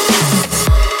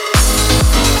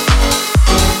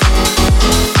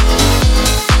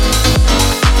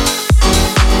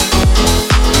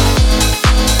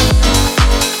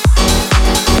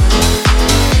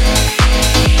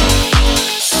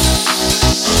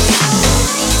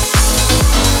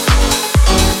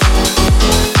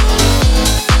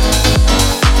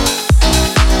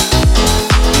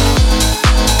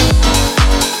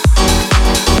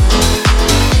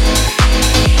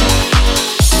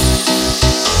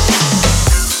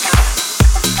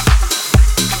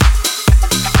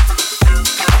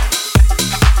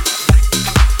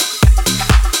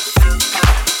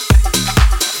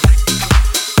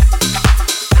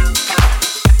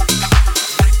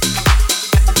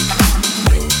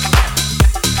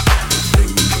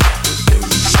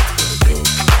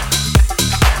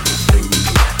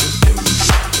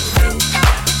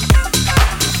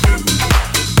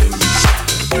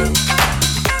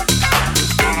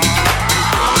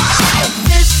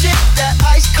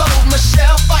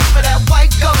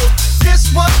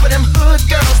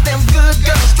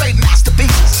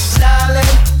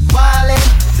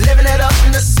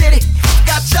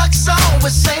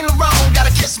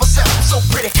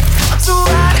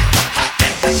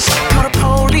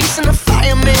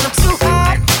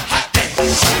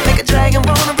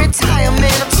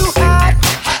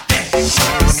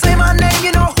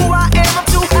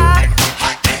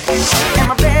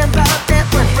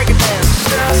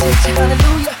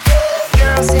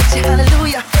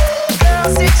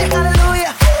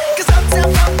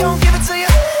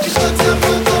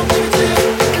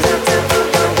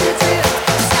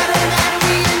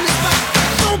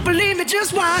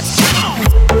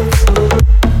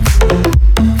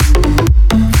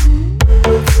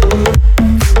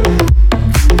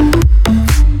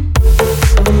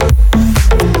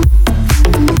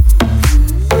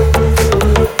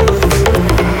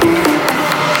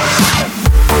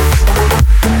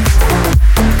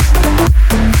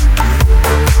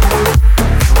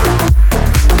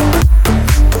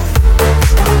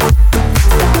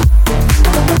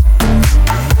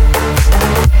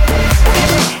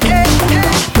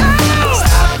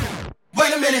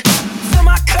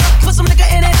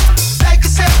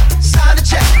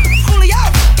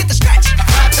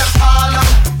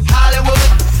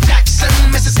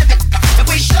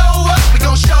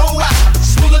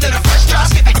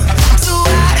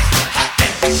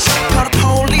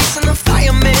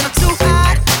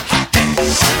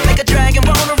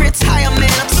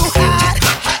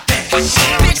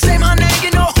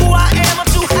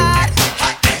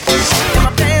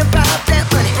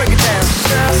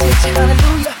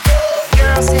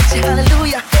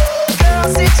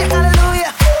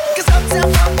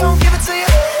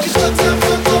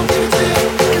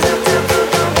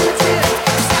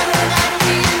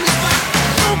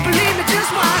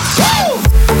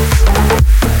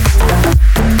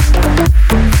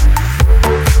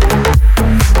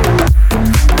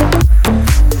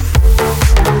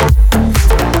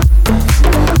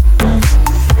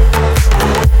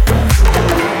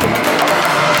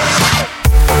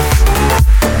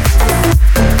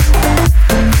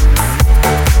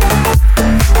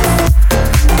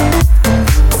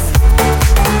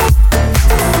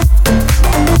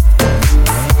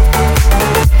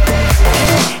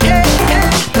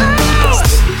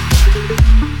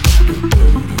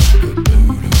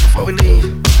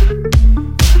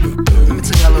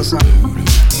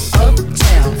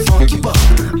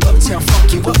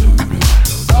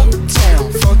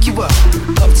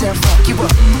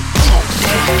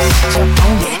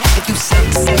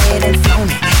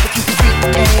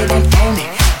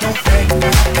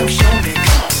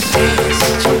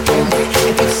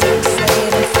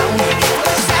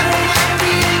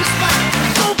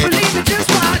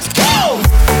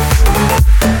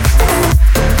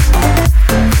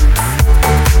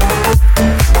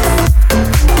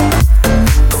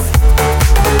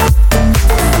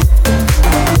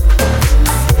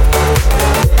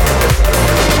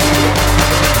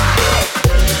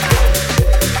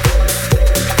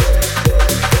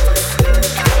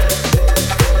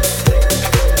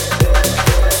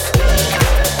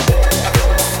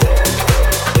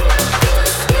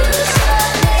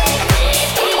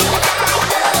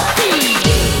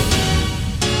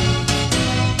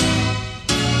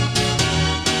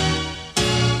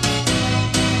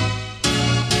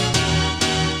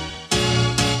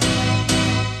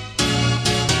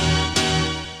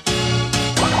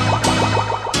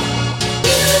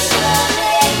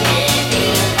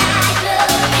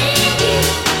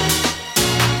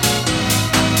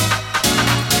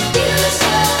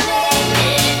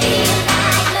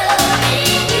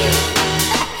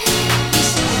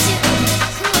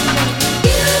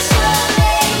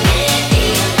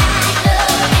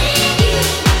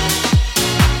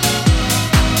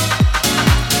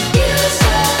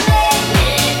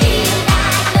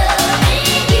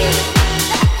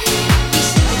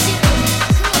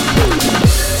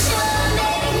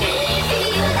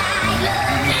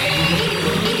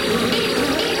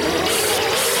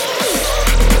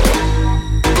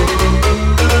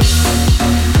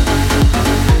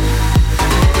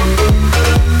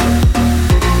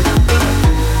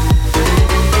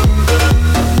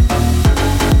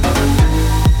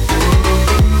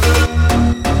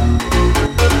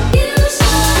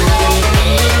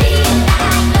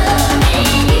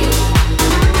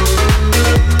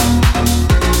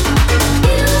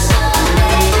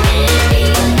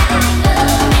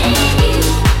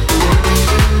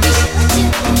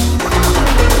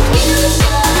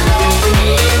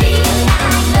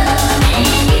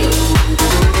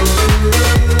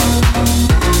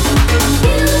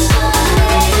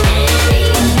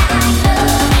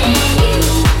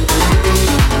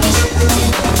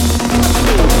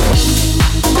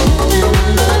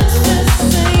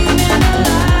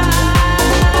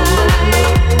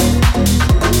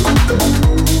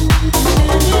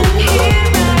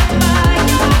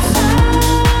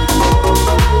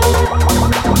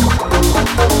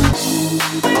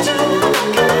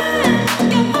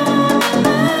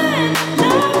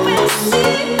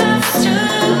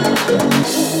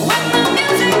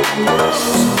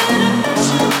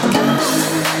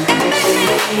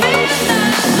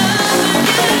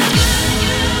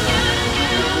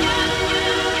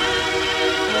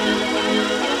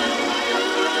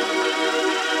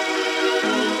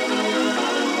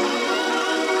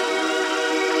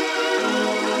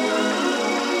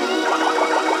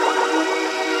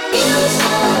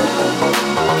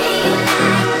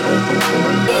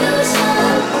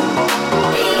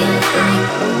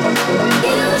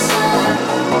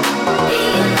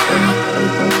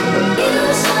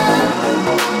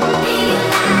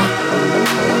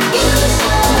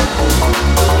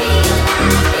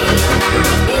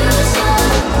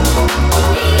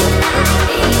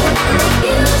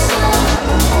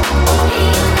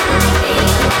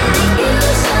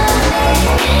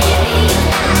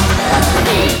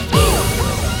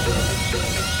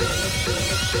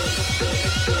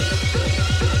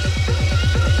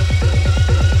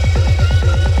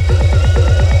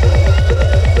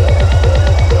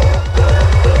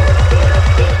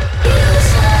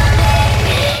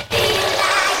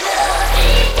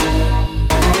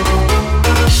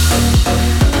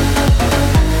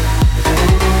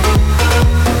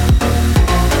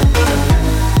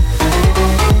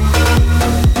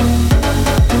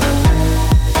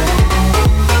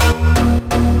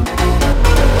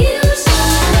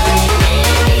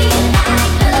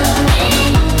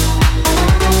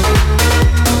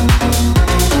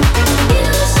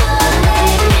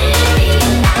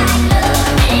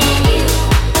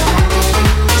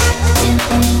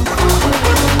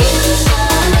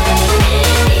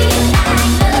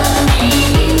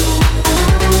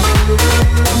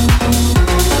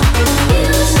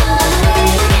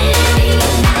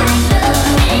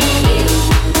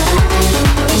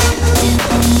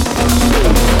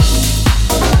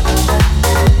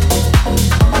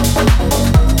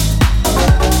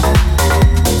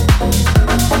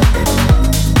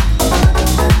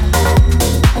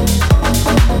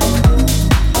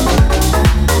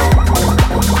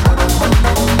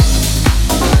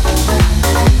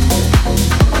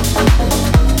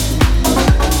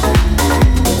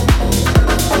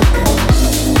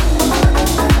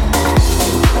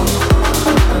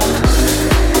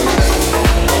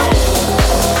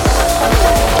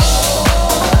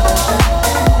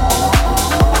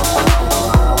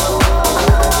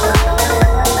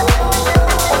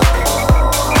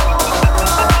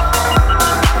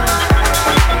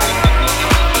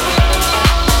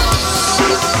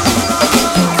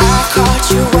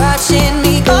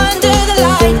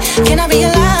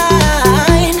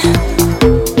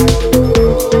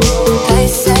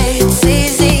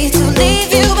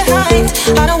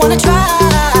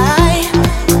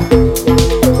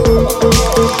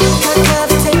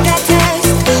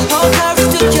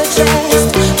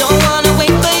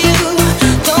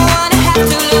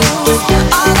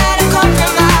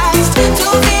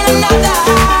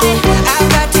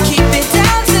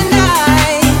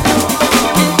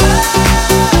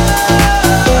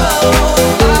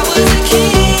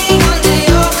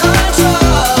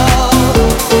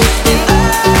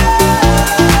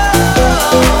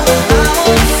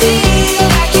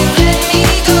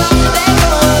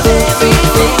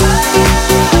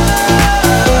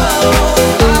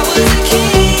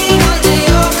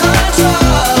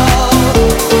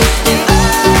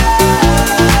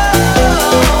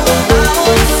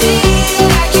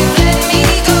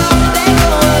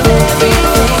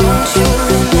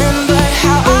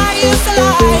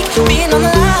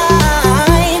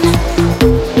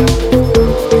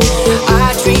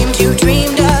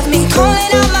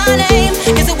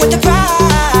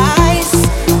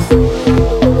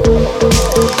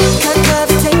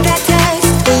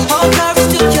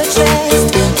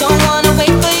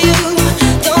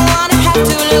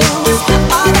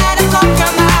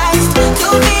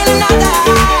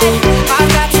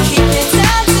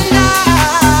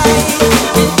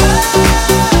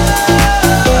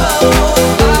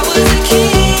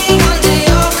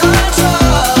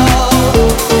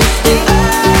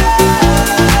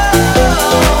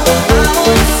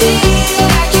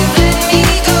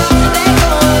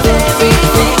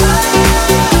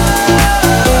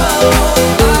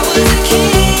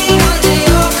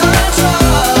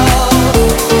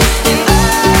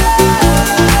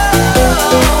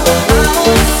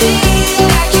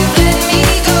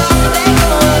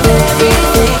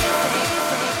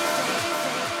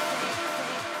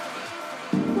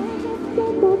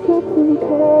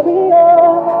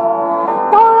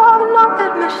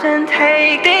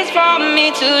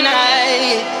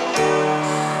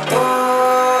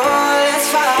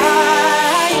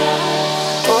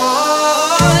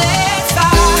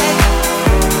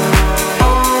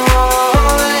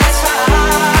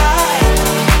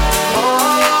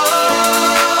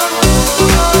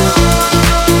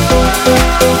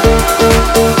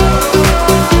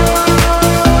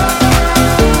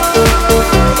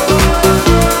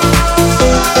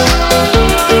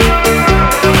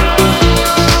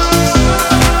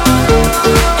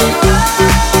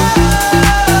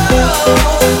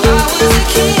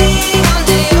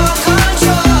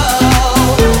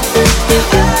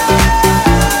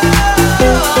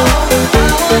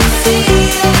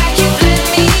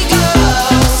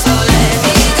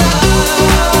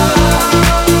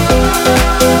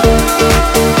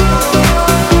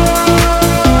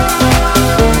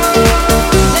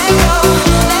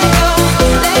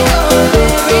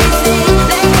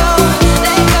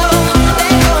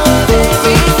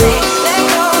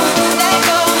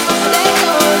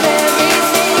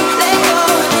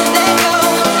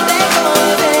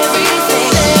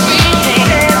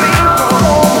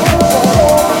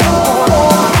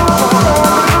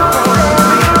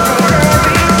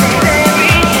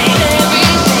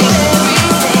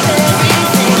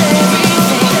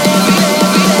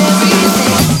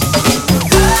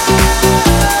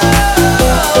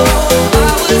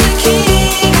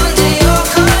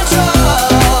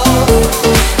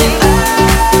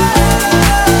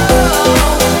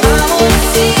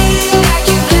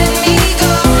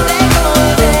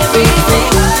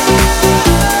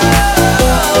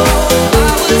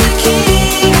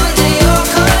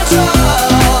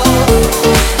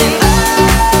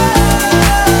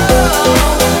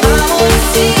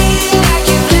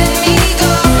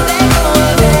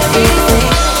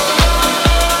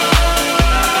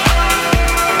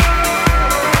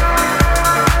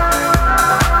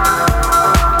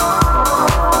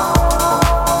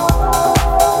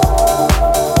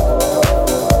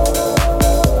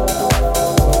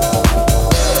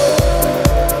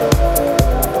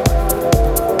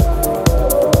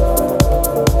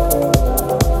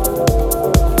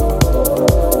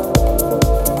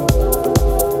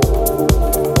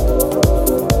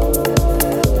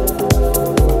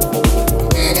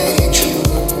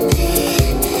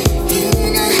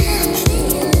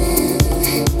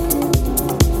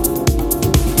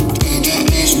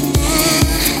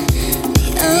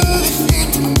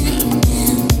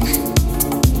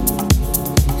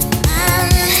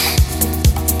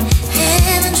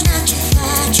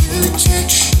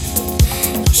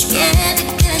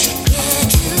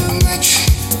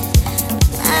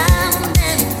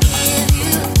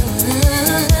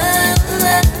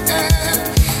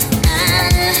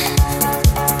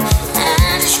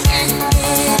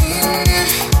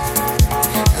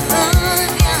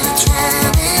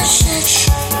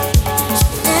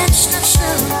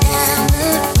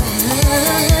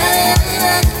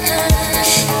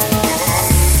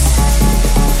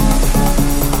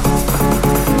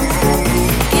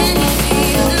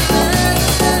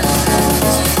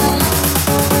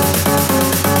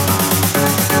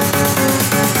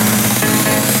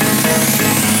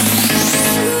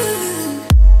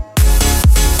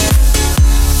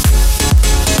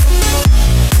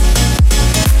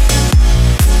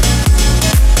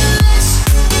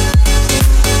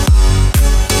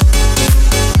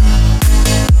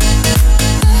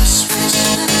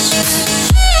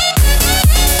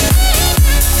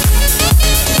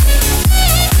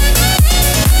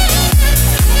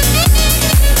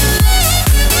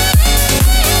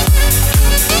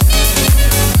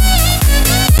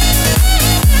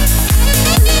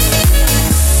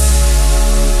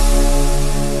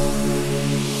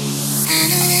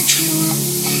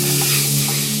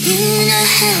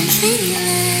 moonlight.